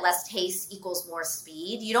 Remember that less haste equals more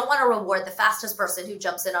speed. You don't want to reward the fastest person who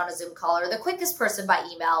jumps in on a Zoom call or the quickest person by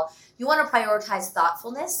email. You want to prioritize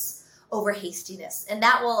thoughtfulness over hastiness, and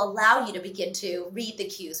that will allow you to begin to read the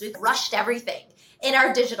cues. We've rushed everything in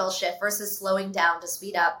our digital shift versus slowing down to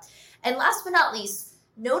speed up. And last but not least,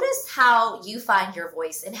 notice how you find your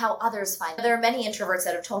voice and how others find it. There are many introverts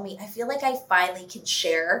that have told me, I feel like I finally can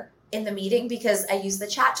share in the meeting because I use the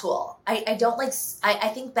chat tool. I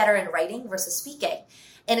think better in writing versus speaking,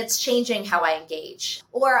 and it's changing how I engage.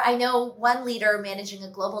 Or I know one leader managing a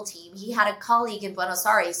global team, he had a colleague in Buenos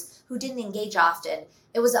Aires who didn't engage often.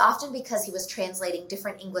 It was often because he was translating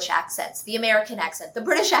different English accents, the American accent, the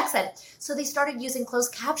British accent. So they started using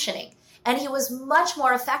closed captioning, and he was much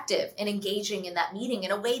more effective in engaging in that meeting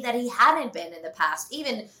in a way that he hadn't been in the past,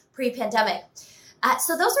 even pre-pandemic.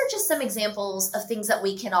 So those are just some examples of things that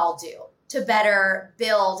we can all do to better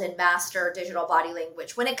build and master digital body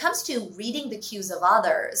language. When it comes to reading the cues of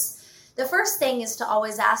others, the first thing is to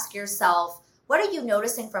always ask yourself, what are you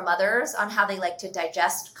noticing from others on how they like to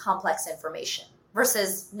digest complex information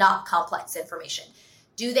versus not complex information?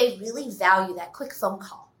 Do they really value that quick phone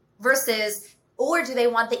call versus, or do they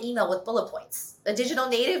want the email with bullet points? The digital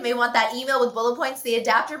native may want that email with bullet points. The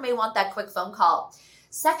adapter may want that quick phone call.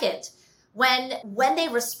 Second, when they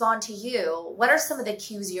respond to you, what are some of the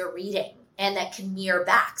cues you're reading and that can mirror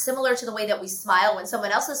back? Similar to the way that we smile when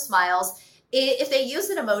someone else smiles, if they use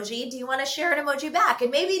an emoji, do you want to share an emoji back?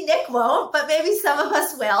 And maybe Nick won't, but maybe some of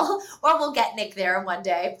us will, or we'll get Nick there one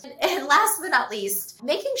day. And last but not least,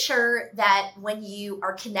 making sure that when you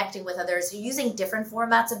are connecting with others, you're using different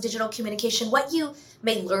formats of digital communication. What you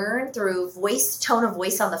may learn through tone of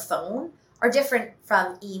voice on the phone are different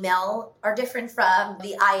from email, are different from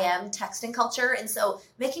the IM texting culture. And so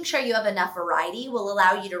making sure you have enough variety will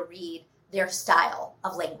allow you to read their style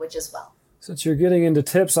of language as well. Since you're getting into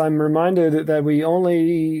tips, I'm reminded that we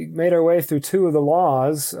only made our way through two of the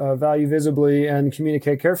laws, value visibly and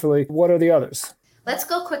communicate carefully. What are the others? Let's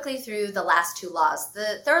go quickly through the last two laws.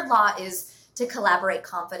 The third law is to collaborate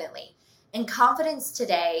confidently. And confidence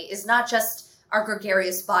today is not just our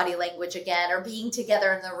gregarious body language again, or being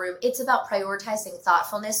together in the room. It's about prioritizing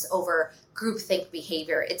thoughtfulness over groupthink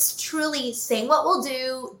behavior. It's truly saying what we'll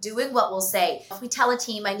do, doing what we'll say. If we tell a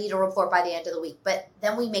team, I need a report by the end of the week, but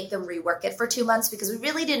then we make them rework it for 2 months because we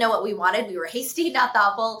really didn't know what we wanted. We were hasty, not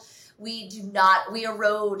thoughtful. We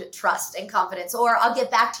erode trust and confidence, or I'll get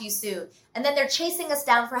back to you soon. And then they're chasing us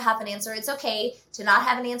down for half an answer. It's okay to not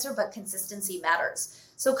have an answer, but consistency matters.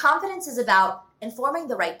 So confidence is about informing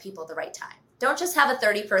the right people at the right time. Don't just have a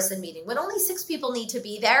 30-person meeting when only 6 people need to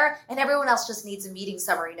be there and everyone else just needs a meeting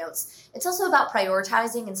summary notes. It's also about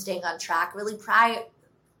prioritizing and staying on track, really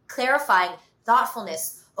clarifying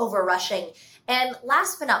thoughtfulness over rushing. And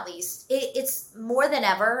last but not least, it's more than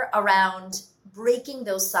ever around breaking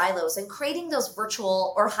those silos and creating those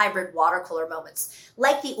virtual or hybrid water cooler moments,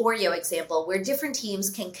 like the Oreo example, where different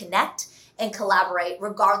teams can connect and collaborate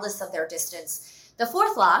regardless of their distance. The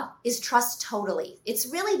fourth law is trust totally. It's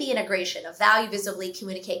really the integration of value visibly,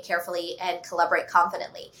 communicate carefully, and collaborate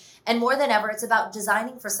confidently. And more than ever, it's about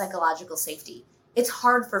designing for psychological safety. It's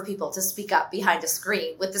hard for people to speak up behind a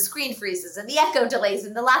screen with the screen freezes and the echo delays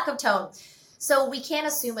and the lack of tone. So we can't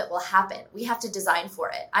assume it will happen. We have to design for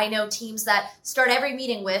it. I know teams that start every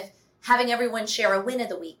meeting with having everyone share a win of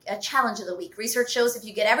the week, a challenge of the week. Research shows if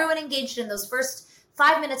you get everyone engaged in those first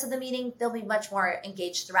 5 minutes of the meeting, they'll be much more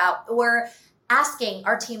engaged throughout. Or asking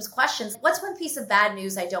our teams questions. What's one piece of bad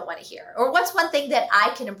news I don't want to hear? Or what's one thing that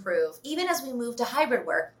I can improve? Even as we move to hybrid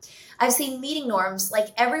work, I've seen meeting norms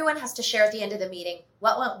like everyone has to share at the end of the meeting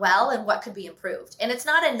what went well and what could be improved. And it's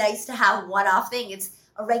not a nice to have one-off thing. It's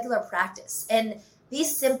a regular practice. And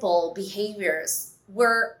these simple behaviors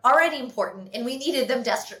were already important and we needed them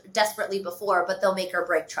desperately before, but they'll make or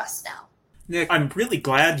break trust now. Nick, I'm really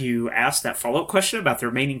glad you asked that follow-up question about the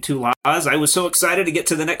remaining two laws. I was so excited to get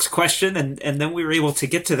to the next question, and then we were able to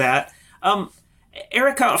get to that.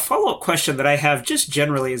 Erica, a follow-up question that I have just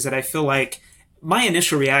generally is that I feel like my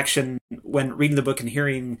initial reaction when reading the book and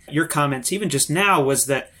hearing your comments, even just now, was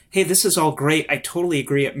that, hey, this is all great. I totally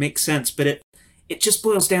agree. It makes sense. But it just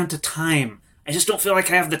boils down to time. I just don't feel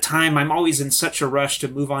like I have the time. I'm always in such a rush to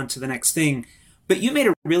move on to the next thing. But you made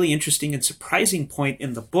a really interesting and surprising point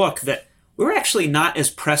in the book that we're actually not as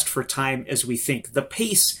pressed for time as we think. The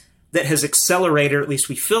pace that has accelerated, or at least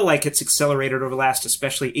we feel like it's accelerated over the last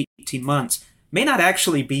especially 18 months, may not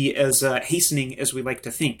actually be as hastening as we like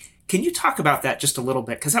to think. Can you talk about that just a little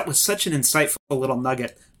bit? Because that was such an insightful little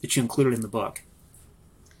nugget that you included in the book.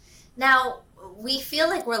 Now, we feel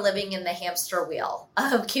like we're living in the hamster wheel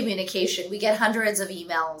of communication. We get hundreds of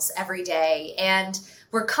emails every day, and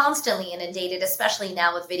we're constantly inundated, especially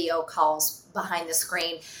now with video calls behind the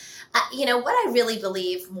screen. What I really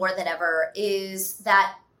believe more than ever is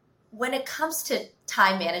that when it comes to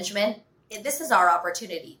time management, this is our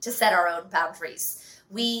opportunity to set our own boundaries.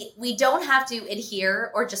 We don't have to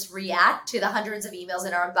adhere or just react to the hundreds of emails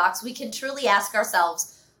in our inbox. We can truly ask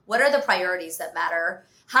ourselves, what are the priorities that matter?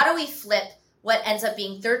 How do we flip what ends up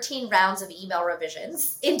being 13 rounds of email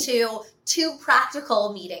revisions into 2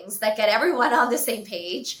 practical meetings that get everyone on the same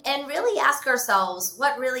page, and really ask ourselves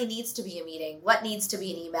what really needs to be a meeting, what needs to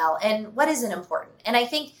be an email, and what isn't important. And I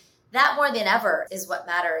think that more than ever is what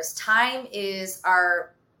matters. Time is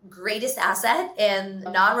our greatest asset and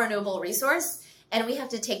non-renewable resource, and we have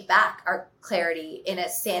to take back our clarity and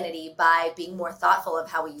its sanity by being more thoughtful of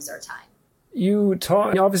how we use our time. You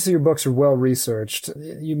talk, obviously your books are well researched.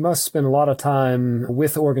 You must spend a lot of time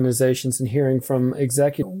with organizations and hearing from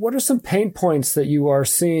executives. What are some pain points that you are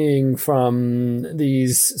seeing from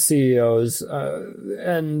these CEOs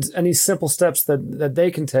and any simple steps that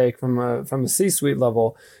they can take from a C-suite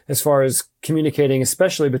level as far as communicating,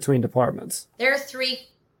 especially between departments? There are 3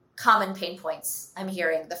 common pain points I'm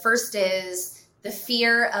hearing. The first is the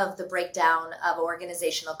fear of the breakdown of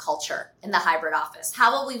organizational culture in the hybrid office.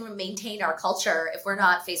 How will we maintain our culture if we're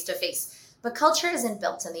not face-to-face? But culture isn't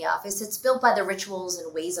built in the office. It's built by the rituals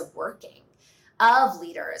and ways of working of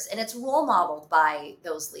leaders, and it's role modeled by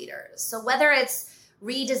those leaders. So whether it's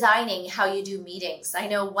redesigning how you do meetings. I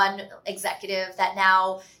know one executive that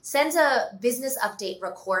now sends a business update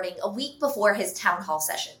recording a week before his town hall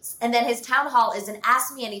sessions. And then his town hall is an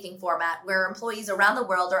Ask Me Anything format where employees around the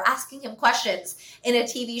world are asking him questions in a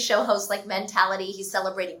TV show host like mentality. He's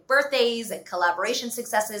celebrating birthdays and collaboration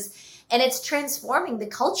successes, and it's transforming the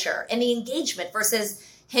culture and the engagement versus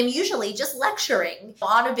him usually just lecturing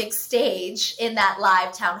on a big stage in that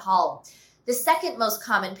live town hall. The second most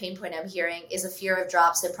common pain point I'm hearing is a fear of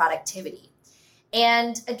drops in productivity.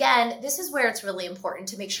 And again, this is where it's really important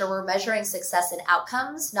to make sure we're measuring success in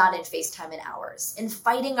outcomes, not in face time and hours, and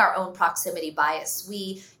fighting our own proximity bias.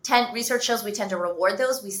 Research shows we tend to reward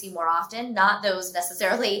those we see more often, not those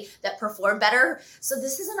necessarily that perform better. So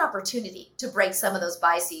this is an opportunity to break some of those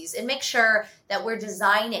biases and make sure that we're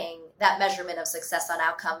designing that measurement of success on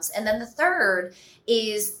outcomes. And then the third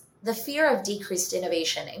is the fear of decreased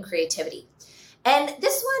innovation and creativity. And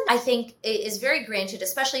this one, I think, is very granted,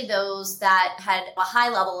 especially those that had a high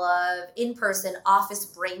level of in-person office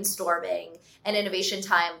brainstorming and innovation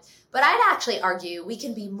time. But I'd actually argue we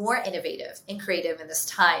can be more innovative and creative in this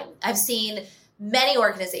time. I've seen many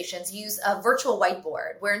organizations use a virtual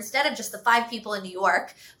whiteboard where instead of just the 5 people in New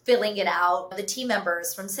York filling it out, the team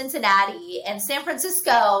members from Cincinnati and San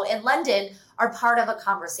Francisco and London are part of a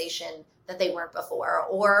conversation that they weren't before,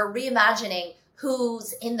 or reimagining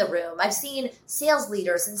who's in the room. I've seen sales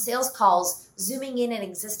leaders and sales calls zooming in an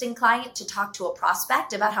existing client to talk to a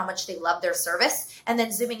prospect about how much they love their service, and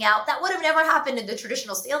then zooming out. That would have never happened in the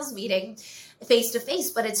traditional sales meeting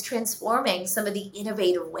face-to-face, but it's transforming some of the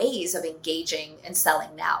innovative ways of engaging and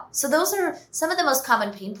selling now. So those are some of the most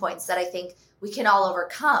common pain points that I think we can all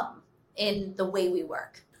overcome in the way we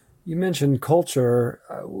work. You mentioned culture.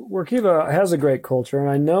 Workiva has a great culture, and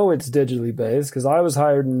I know it's digitally based because I was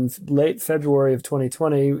hired in late February of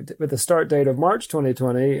 2020 with a start date of March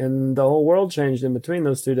 2020, and the whole world changed in between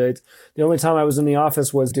those 2 dates. The only time I was in the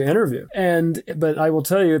office was to interview. But I will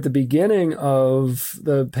tell you, at the beginning of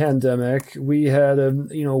the pandemic, we had a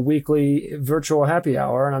weekly virtual happy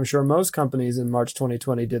hour, and I'm sure most companies in March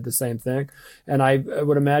 2020 did the same thing. And I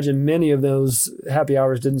would imagine many of those happy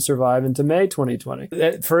hours didn't survive into May 2020.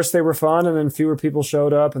 At first, they were fun, and then fewer people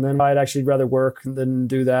showed up, and then I'd actually rather work than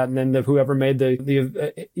do that. And then whoever made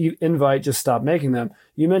the invite just stopped making them.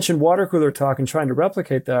 You mentioned water cooler talk and trying to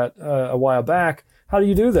replicate that a while back. How do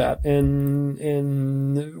you do that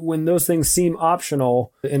in when those things seem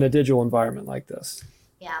optional in a digital environment like this?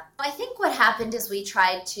 Yeah, I think what happened is we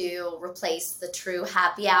tried to replace the true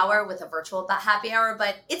happy hour with a virtual happy hour,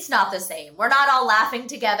 but it's not the same. We're not all laughing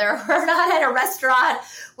together. We're not at a restaurant.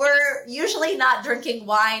 We're usually not drinking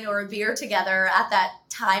wine or a beer together at that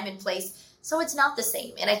time and place. So it's not the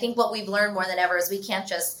same. And I think what we've learned more than ever is we can't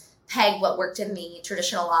just peg what worked in the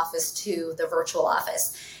traditional office to the virtual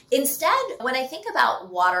office. Instead, when I think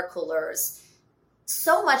about water coolers,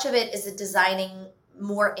 so much of it is designing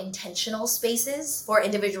more intentional spaces for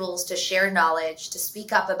individuals to share knowledge, to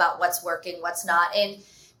speak up about what's working, what's not, and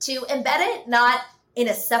to embed it not in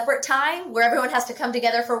a separate time where everyone has to come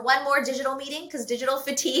together for one more digital meeting because digital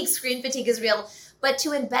fatigue, screen fatigue is real, but to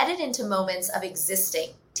embed it into moments of existing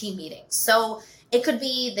team meetings. So it could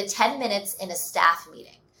be the 10 minutes in a staff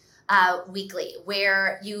meeting weekly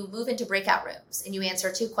where you move into breakout rooms and you answer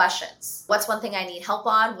 2 questions. What's one thing I need help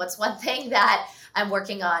on? What's one thing that I'm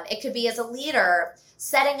working on? It could be as a leader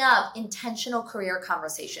setting up intentional career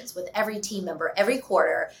conversations with every team member every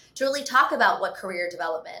quarter to really talk about what career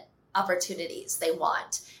development opportunities they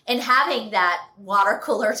want and having that water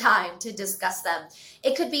cooler time to discuss them.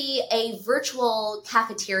 It could be a virtual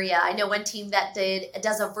cafeteria. I know one team that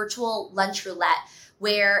does a virtual lunch roulette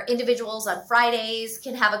where individuals on Fridays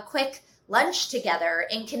can have a quick lunch together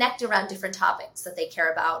and connect around different topics that they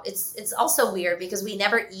care about. It's also weird because we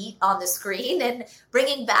never eat on the screen, and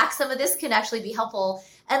bringing back some of this can actually be helpful.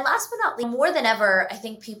 And last but not least, more than ever, I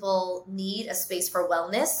think people need a space for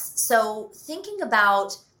wellness. So thinking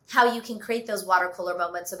about how you can create those water cooler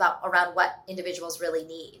moments around what individuals really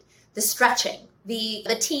need. The stretching,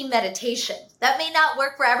 the team meditation. That may not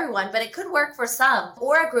work for everyone, but it could work for some.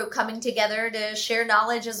 Or a group coming together to share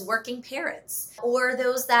knowledge as working parents. Or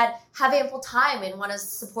those that have ample time and want to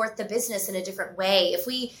support the business in a different way. If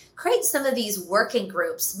we create some of these working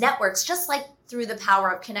groups, networks, just like through the power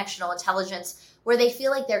of connectional intelligence, where they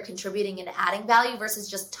feel like they're contributing and adding value versus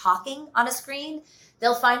just talking on a screen,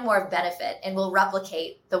 they'll find more benefit and will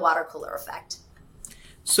replicate the water cooler effect.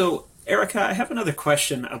 So, Erica, I have another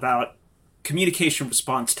question about communication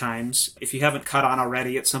response times. If you haven't caught on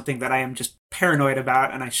already, it's something that I am just paranoid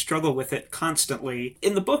about, and I struggle with it constantly.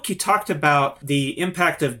 In the book, you talked about the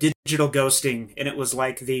impact of digital ghosting, and it was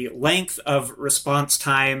like the length of response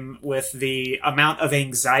time with the amount of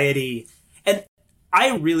anxiety. And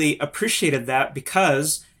I really appreciated that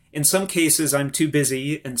because in some cases I'm too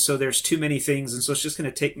busy, and so there's too many things, and so it's just going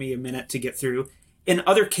to take me a minute to get through. In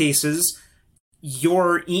other cases,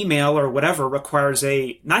 your email or whatever requires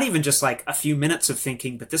not even just like a few minutes of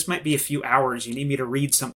thinking, but this might be a few hours. You need me to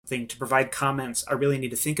read something, to provide comments. I really need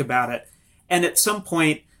to think about it. And at some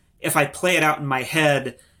point, if I play it out in my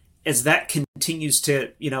head, as that continues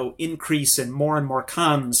to, increase and more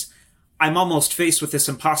comes, I'm almost faced with this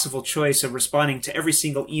impossible choice of responding to every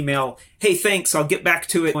single email. Hey, thanks, I'll get back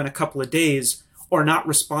to it in a couple of days, or not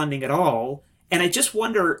responding at all. And I just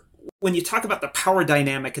wonder, when you talk about the power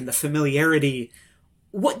dynamic and the familiarity,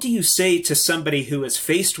 what do you say to somebody who is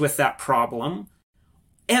faced with that problem?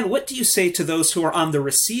 And what do you say to those who are on the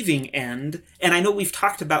receiving end? And I know we've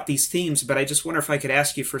talked about these themes, but I just wonder if I could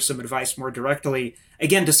ask you for some advice more directly,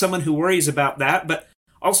 again, to someone who worries about that, but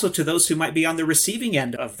also to those who might be on the receiving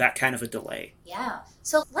end of that kind of a delay. Yeah.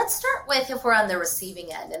 So let's start with if we're on the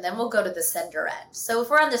receiving end, and then we'll go to the sender end. So if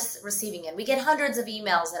we're on the receiving end, we get hundreds of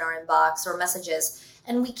emails in our inbox or messages,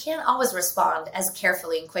 and we can't always respond as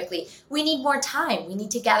carefully and quickly. We need more time. We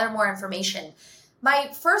need to gather more information.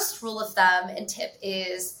 My first rule of thumb and tip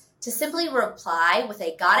is to simply reply with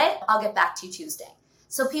a "got it, I'll get back to you Tuesday."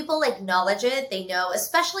 So people acknowledge it. They know,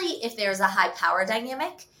 especially if there's a high power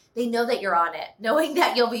dynamic, they know that you're on it, knowing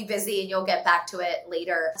that you'll be busy and you'll get back to it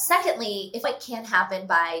later. Secondly, if it can't happen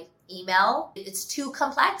by email, it's too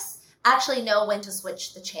complex, actually know when to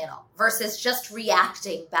switch the channel versus just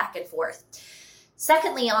reacting back and forth.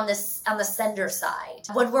 Secondly, on the sender side,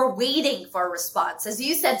 when we're waiting for a response, as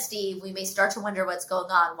you said, Steve, we may start to wonder what's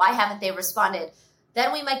going on. Why haven't they responded?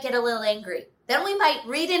 Then we might get a little angry. Then we might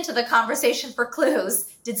read into the conversation for clues.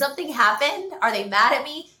 Did something happen? Are they mad at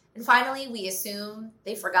me? And finally, we assume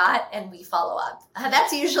they forgot and we follow up.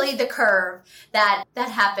 That's usually the curve that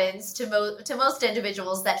happens to most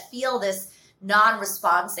individuals that feel this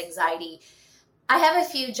non-response anxiety. I have a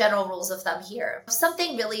few general rules of thumb here. If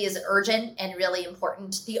something really is urgent and really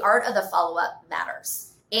important, the art of the follow-up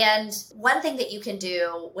matters. And one thing that you can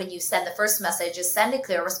do when you send the first message is send a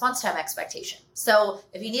clear response time expectation. So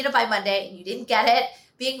if you need it by Monday and you didn't get it,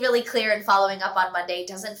 being really clear and following up on Monday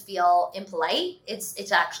doesn't feel impolite.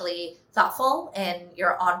 It's actually thoughtful and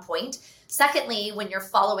you're on point. Secondly, when you're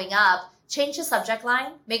following up, change the subject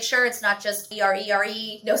line. Make sure it's not just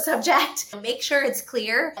ERE, no subject. Make sure it's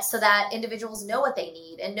clear so that individuals know what they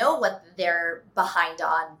need and know what they're behind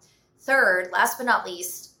on. Third, last but not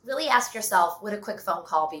least, really ask yourself, would a quick phone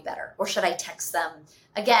call be better? Or should I text them?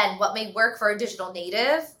 Again, what may work for a digital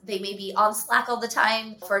native, they may be on Slack all the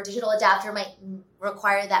time. For a digital adapter, might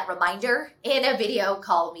require that reminder in a video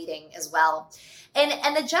call meeting as well.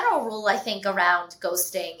 And the general rule, I think, around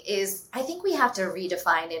ghosting is I think we have to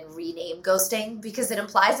redefine and rename ghosting because it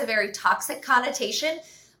implies a very toxic connotation.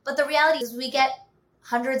 But the reality is we get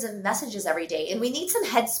hundreds of messages every day and we need some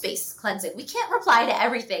headspace cleansing. We can't reply to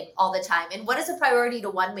everything all the time. And what is a priority to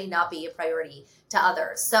one may not be a priority to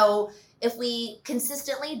others. So if we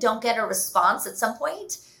consistently don't get a response at some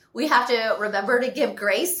point, we have to remember to give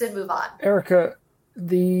grace and move on. Erica,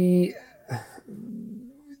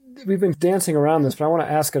 we've been dancing around this, but I want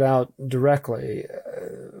to ask it out directly.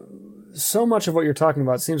 So much of what you're talking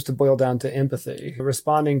about seems to boil down to empathy,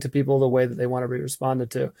 responding to people the way that they want to be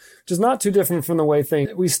responded to, which is not too different from the way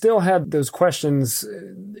we still had those questions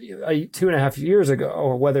 2.5 years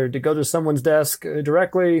ago, whether to go to someone's desk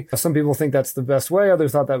directly. Some people think that's the best way.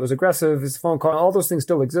 Others thought that was aggressive. It's a phone call. All those things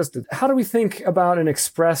still existed. How do we think about and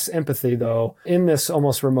express empathy, though, in this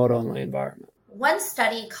almost remote-only environment? One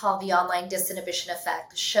study called the Online Disinhibition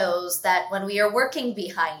Effect shows that when we are working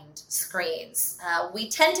behind screens, we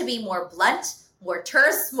tend to be more blunt, more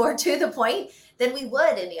terse, more to the point than we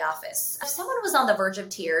would in the office. If someone was on the verge of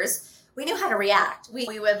tears, we knew how to react.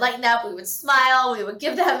 We would lighten up, we would smile, we would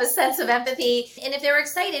give them a sense of empathy. And if they were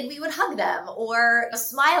excited, we would hug them or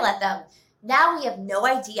smile at them. Now we have no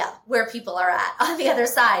idea where people are at on the other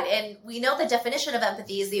side. And we know the definition of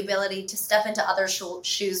empathy is the ability to step into others'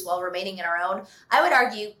 shoes while remaining in our own. I would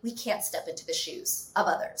argue we can't step into the shoes of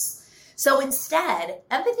others. So instead,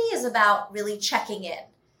 empathy is about really checking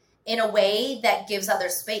in a way that gives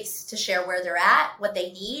others space to share where they're at, what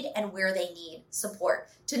they need, and where they need support.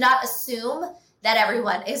 To not assume that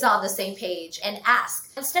everyone is on the same page and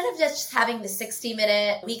ask. Instead of just having the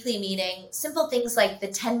 60-minute weekly meeting, simple things like the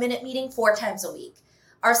 10-minute meeting 4 times a week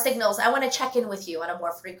are signals. I want to check in with you on a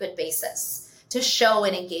more frequent basis to show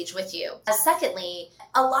and engage with you. Secondly,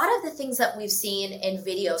 a lot of the things that we've seen in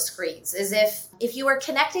video screens is if you are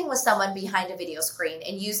connecting with someone behind a video screen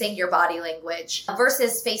and using your body language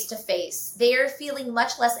versus face-to-face, they are feeling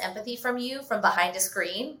much less empathy from you from behind a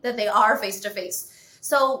screen than they are face-to-face.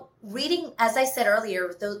 So reading, as I said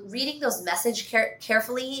earlier, reading those messages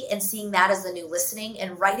carefully and seeing that as the new listening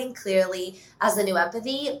and writing clearly as the new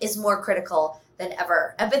empathy is more critical than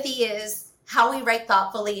ever. Empathy is how we write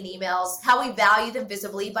thoughtfully in emails, how we value them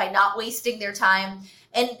visibly by not wasting their time,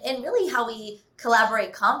 and really how we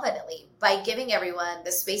collaborate confidently by giving everyone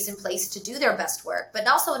the space and place to do their best work, but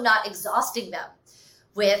also not exhausting them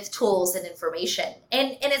with tools and information.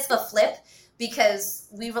 And it's the flip, because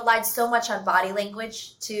we relied so much on body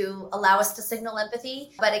language to allow us to signal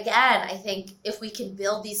empathy. But again, I think if we can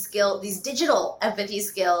build these digital empathy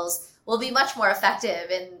skills, we'll be much more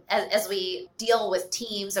effective as we deal with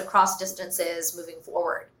teams across distances moving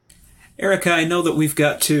forward. Erica, I know that we've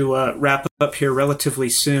got to wrap up here relatively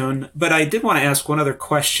soon, but I did want to ask one other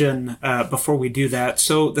question before we do that.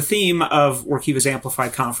 So the theme of Workiva's Amplify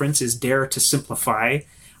Conference is Dare to Simplify.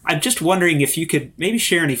 I'm just wondering if you could maybe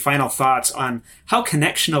share any final thoughts on how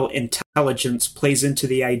connectional intelligence plays into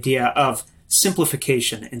the idea of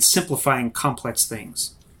simplification and simplifying complex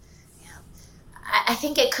things. Yeah, I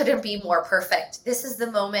think it couldn't be more perfect. This is the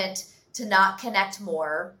moment to not connect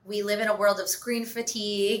more. We live in a world of screen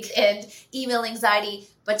fatigue and email anxiety,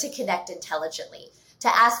 but to connect intelligently, to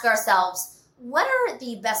ask ourselves, what are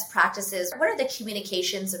the best practices? What are the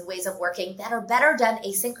communications and ways of working that are better done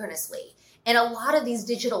asynchronously? And a lot of these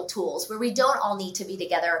digital tools where we don't all need to be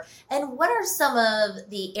together. And what are some of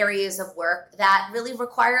the areas of work that really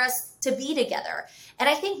require us to be together? And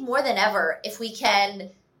I think more than ever, if we can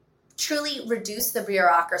truly reduce the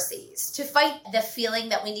bureaucracies, to fight the feeling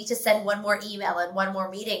that we need to send one more email and one more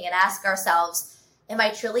meeting and ask ourselves, am I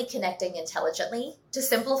truly connecting intelligently to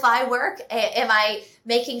simplify work? Am I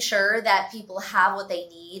making sure that people have what they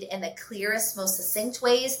need in the clearest, most succinct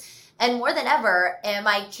ways? And more than ever, am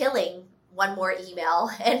I killing one more email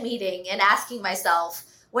and meeting and asking myself,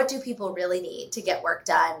 what do people really need to get work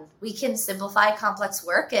done? We can simplify complex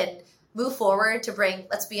work and move forward to bring,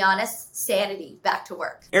 let's be honest, sanity back to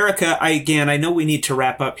work. Erica, I know we need to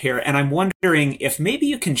wrap up here, and I'm wondering if maybe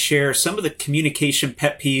you can share some of the communication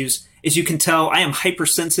pet peeves. As you can tell, I am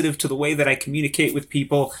hypersensitive to the way that I communicate with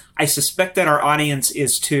people. I suspect that our audience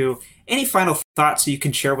is too. Any final thoughts that you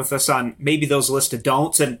can share with us on maybe those list of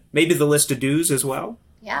don'ts and maybe the list of do's as well?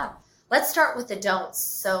 Yeah. Let's start with the don'ts.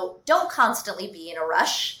 So don't constantly be in a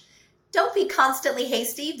rush. Don't be constantly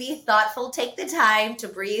hasty. Be thoughtful. Take the time to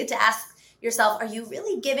breathe, to ask yourself, are you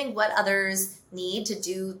really giving what others need to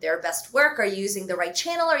do their best work? Are you using the right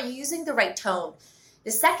channel? Are you using the right tone?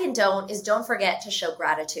 The second don't forget to show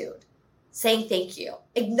gratitude. Saying thank you,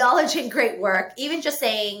 acknowledging great work, even just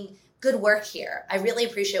saying good work here. I really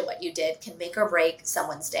appreciate what you did can make or break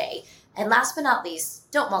someone's day. And last but not least,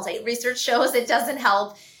 don't multitask. Research shows it doesn't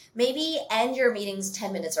help. Maybe end your meetings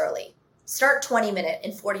 10 minutes early. Start 20-minute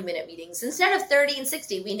and 40-minute meetings instead of 30 and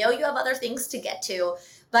 60. We know you have other things to get to,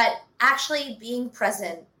 but actually being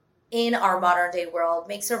present in our modern day world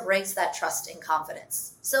makes or breaks that trust and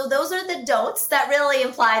confidence. So those are the don'ts that really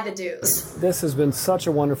imply the do's. This has been such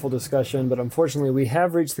a wonderful discussion, but unfortunately we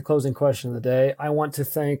have reached the closing question of the day. I want to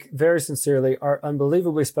thank very sincerely our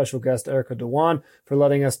unbelievably special guest, Erica Dhawan, for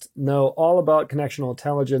letting us know all about connectional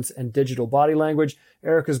intelligence and digital body language.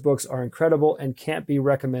 Erica's books are incredible and can't be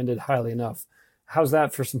recommended highly enough. How's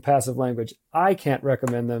that for some passive language? I can't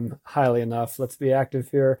recommend them highly enough. Let's be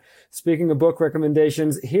active here. Speaking of book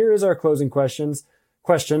recommendations, here is our closing question.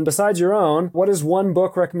 Besides your own, what is one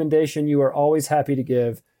book recommendation you are always happy to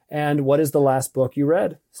give? And what is the last book you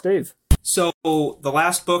read? Steve. So the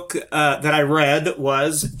last book that I read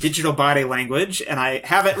was Digital Body Language, and I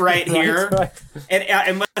have it right here. Right. And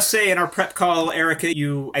I must say, in our prep call, Erica,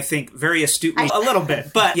 you, I think, very astutely, a little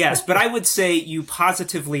bit, but yes, but I would say you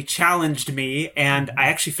positively challenged me, and I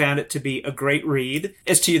actually found it to be a great read.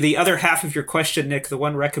 As to the other half of your question, Nick, the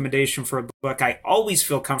one recommendation for a book I always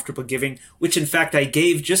feel comfortable giving, which in fact I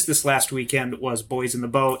gave just this last weekend, was Boys in the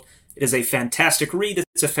Boat. It is a fantastic read.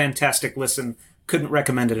 It's a fantastic listen. Couldn't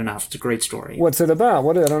recommend it enough. It's a great story. What's it about?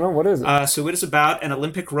 I don't know. What is it? So it is about an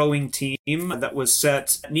Olympic rowing team that was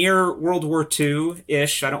set near World War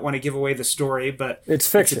II-ish. I don't want to give away the story, but it's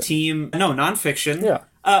fiction. It's a team. No, nonfiction. Yeah.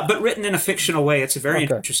 But written in a fictional way. It's a very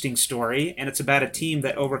interesting story, and it's about a team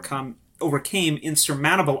that overcame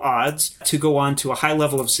insurmountable odds to go on to a high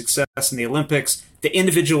level of success in the Olympics. The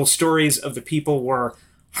individual stories of the people were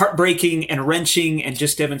heartbreaking and wrenching and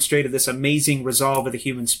just demonstrated this amazing resolve of the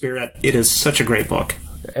human spirit. It is such a great book.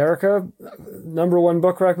 Erica, number one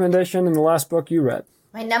book recommendation and the last book you read?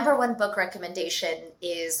 My number one book recommendation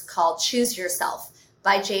is called Choose Yourself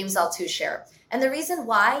by James Altucher. And the reason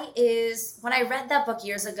why is when I read that book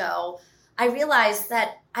years ago, I realized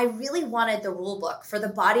that I really wanted the rule book for the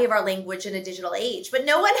body of our language in a digital age, but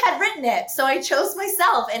no one had written it. So I chose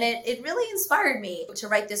myself, and it really inspired me to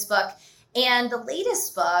write this book. And the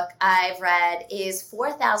latest book I've read is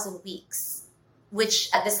 4,000 Weeks, which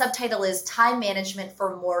the subtitle is Time Management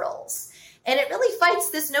for Mortals. And it really fights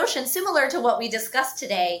this notion, similar to what we discussed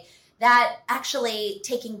today, that actually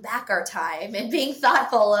taking back our time and being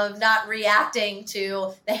thoughtful of not reacting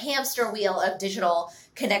to the hamster wheel of digital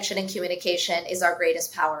connection and communication is our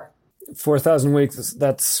greatest power. 4,000 weeks,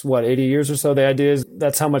 that's what, 80 years or so? The idea is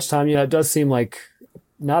that's how much time you have. It does seem like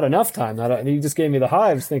not enough time. You just gave me the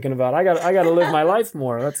hives thinking about I got to live my life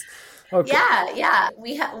more. That's okay. Yeah.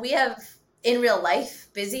 We have in real life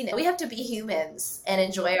busyness. We have to be humans and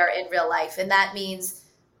enjoy our in real life, and that means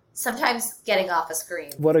sometimes getting off a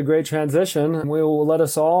screen. What a great transition. We will let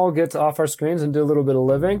us all get off our screens and do a little bit of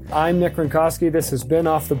living. I'm Nick Rinkowski. This has been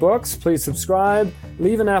Off the Books. Please subscribe,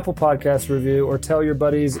 leave an Apple Podcast review, or tell your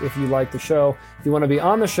buddies if you like the show. If you want to be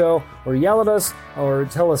on the show or yell at us or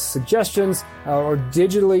tell us suggestions or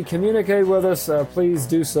digitally communicate with us, please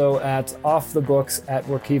do so at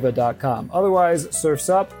offthebooks@workiva.com. Otherwise, surf's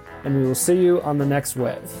up, and we will see you on the next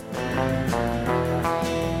wave.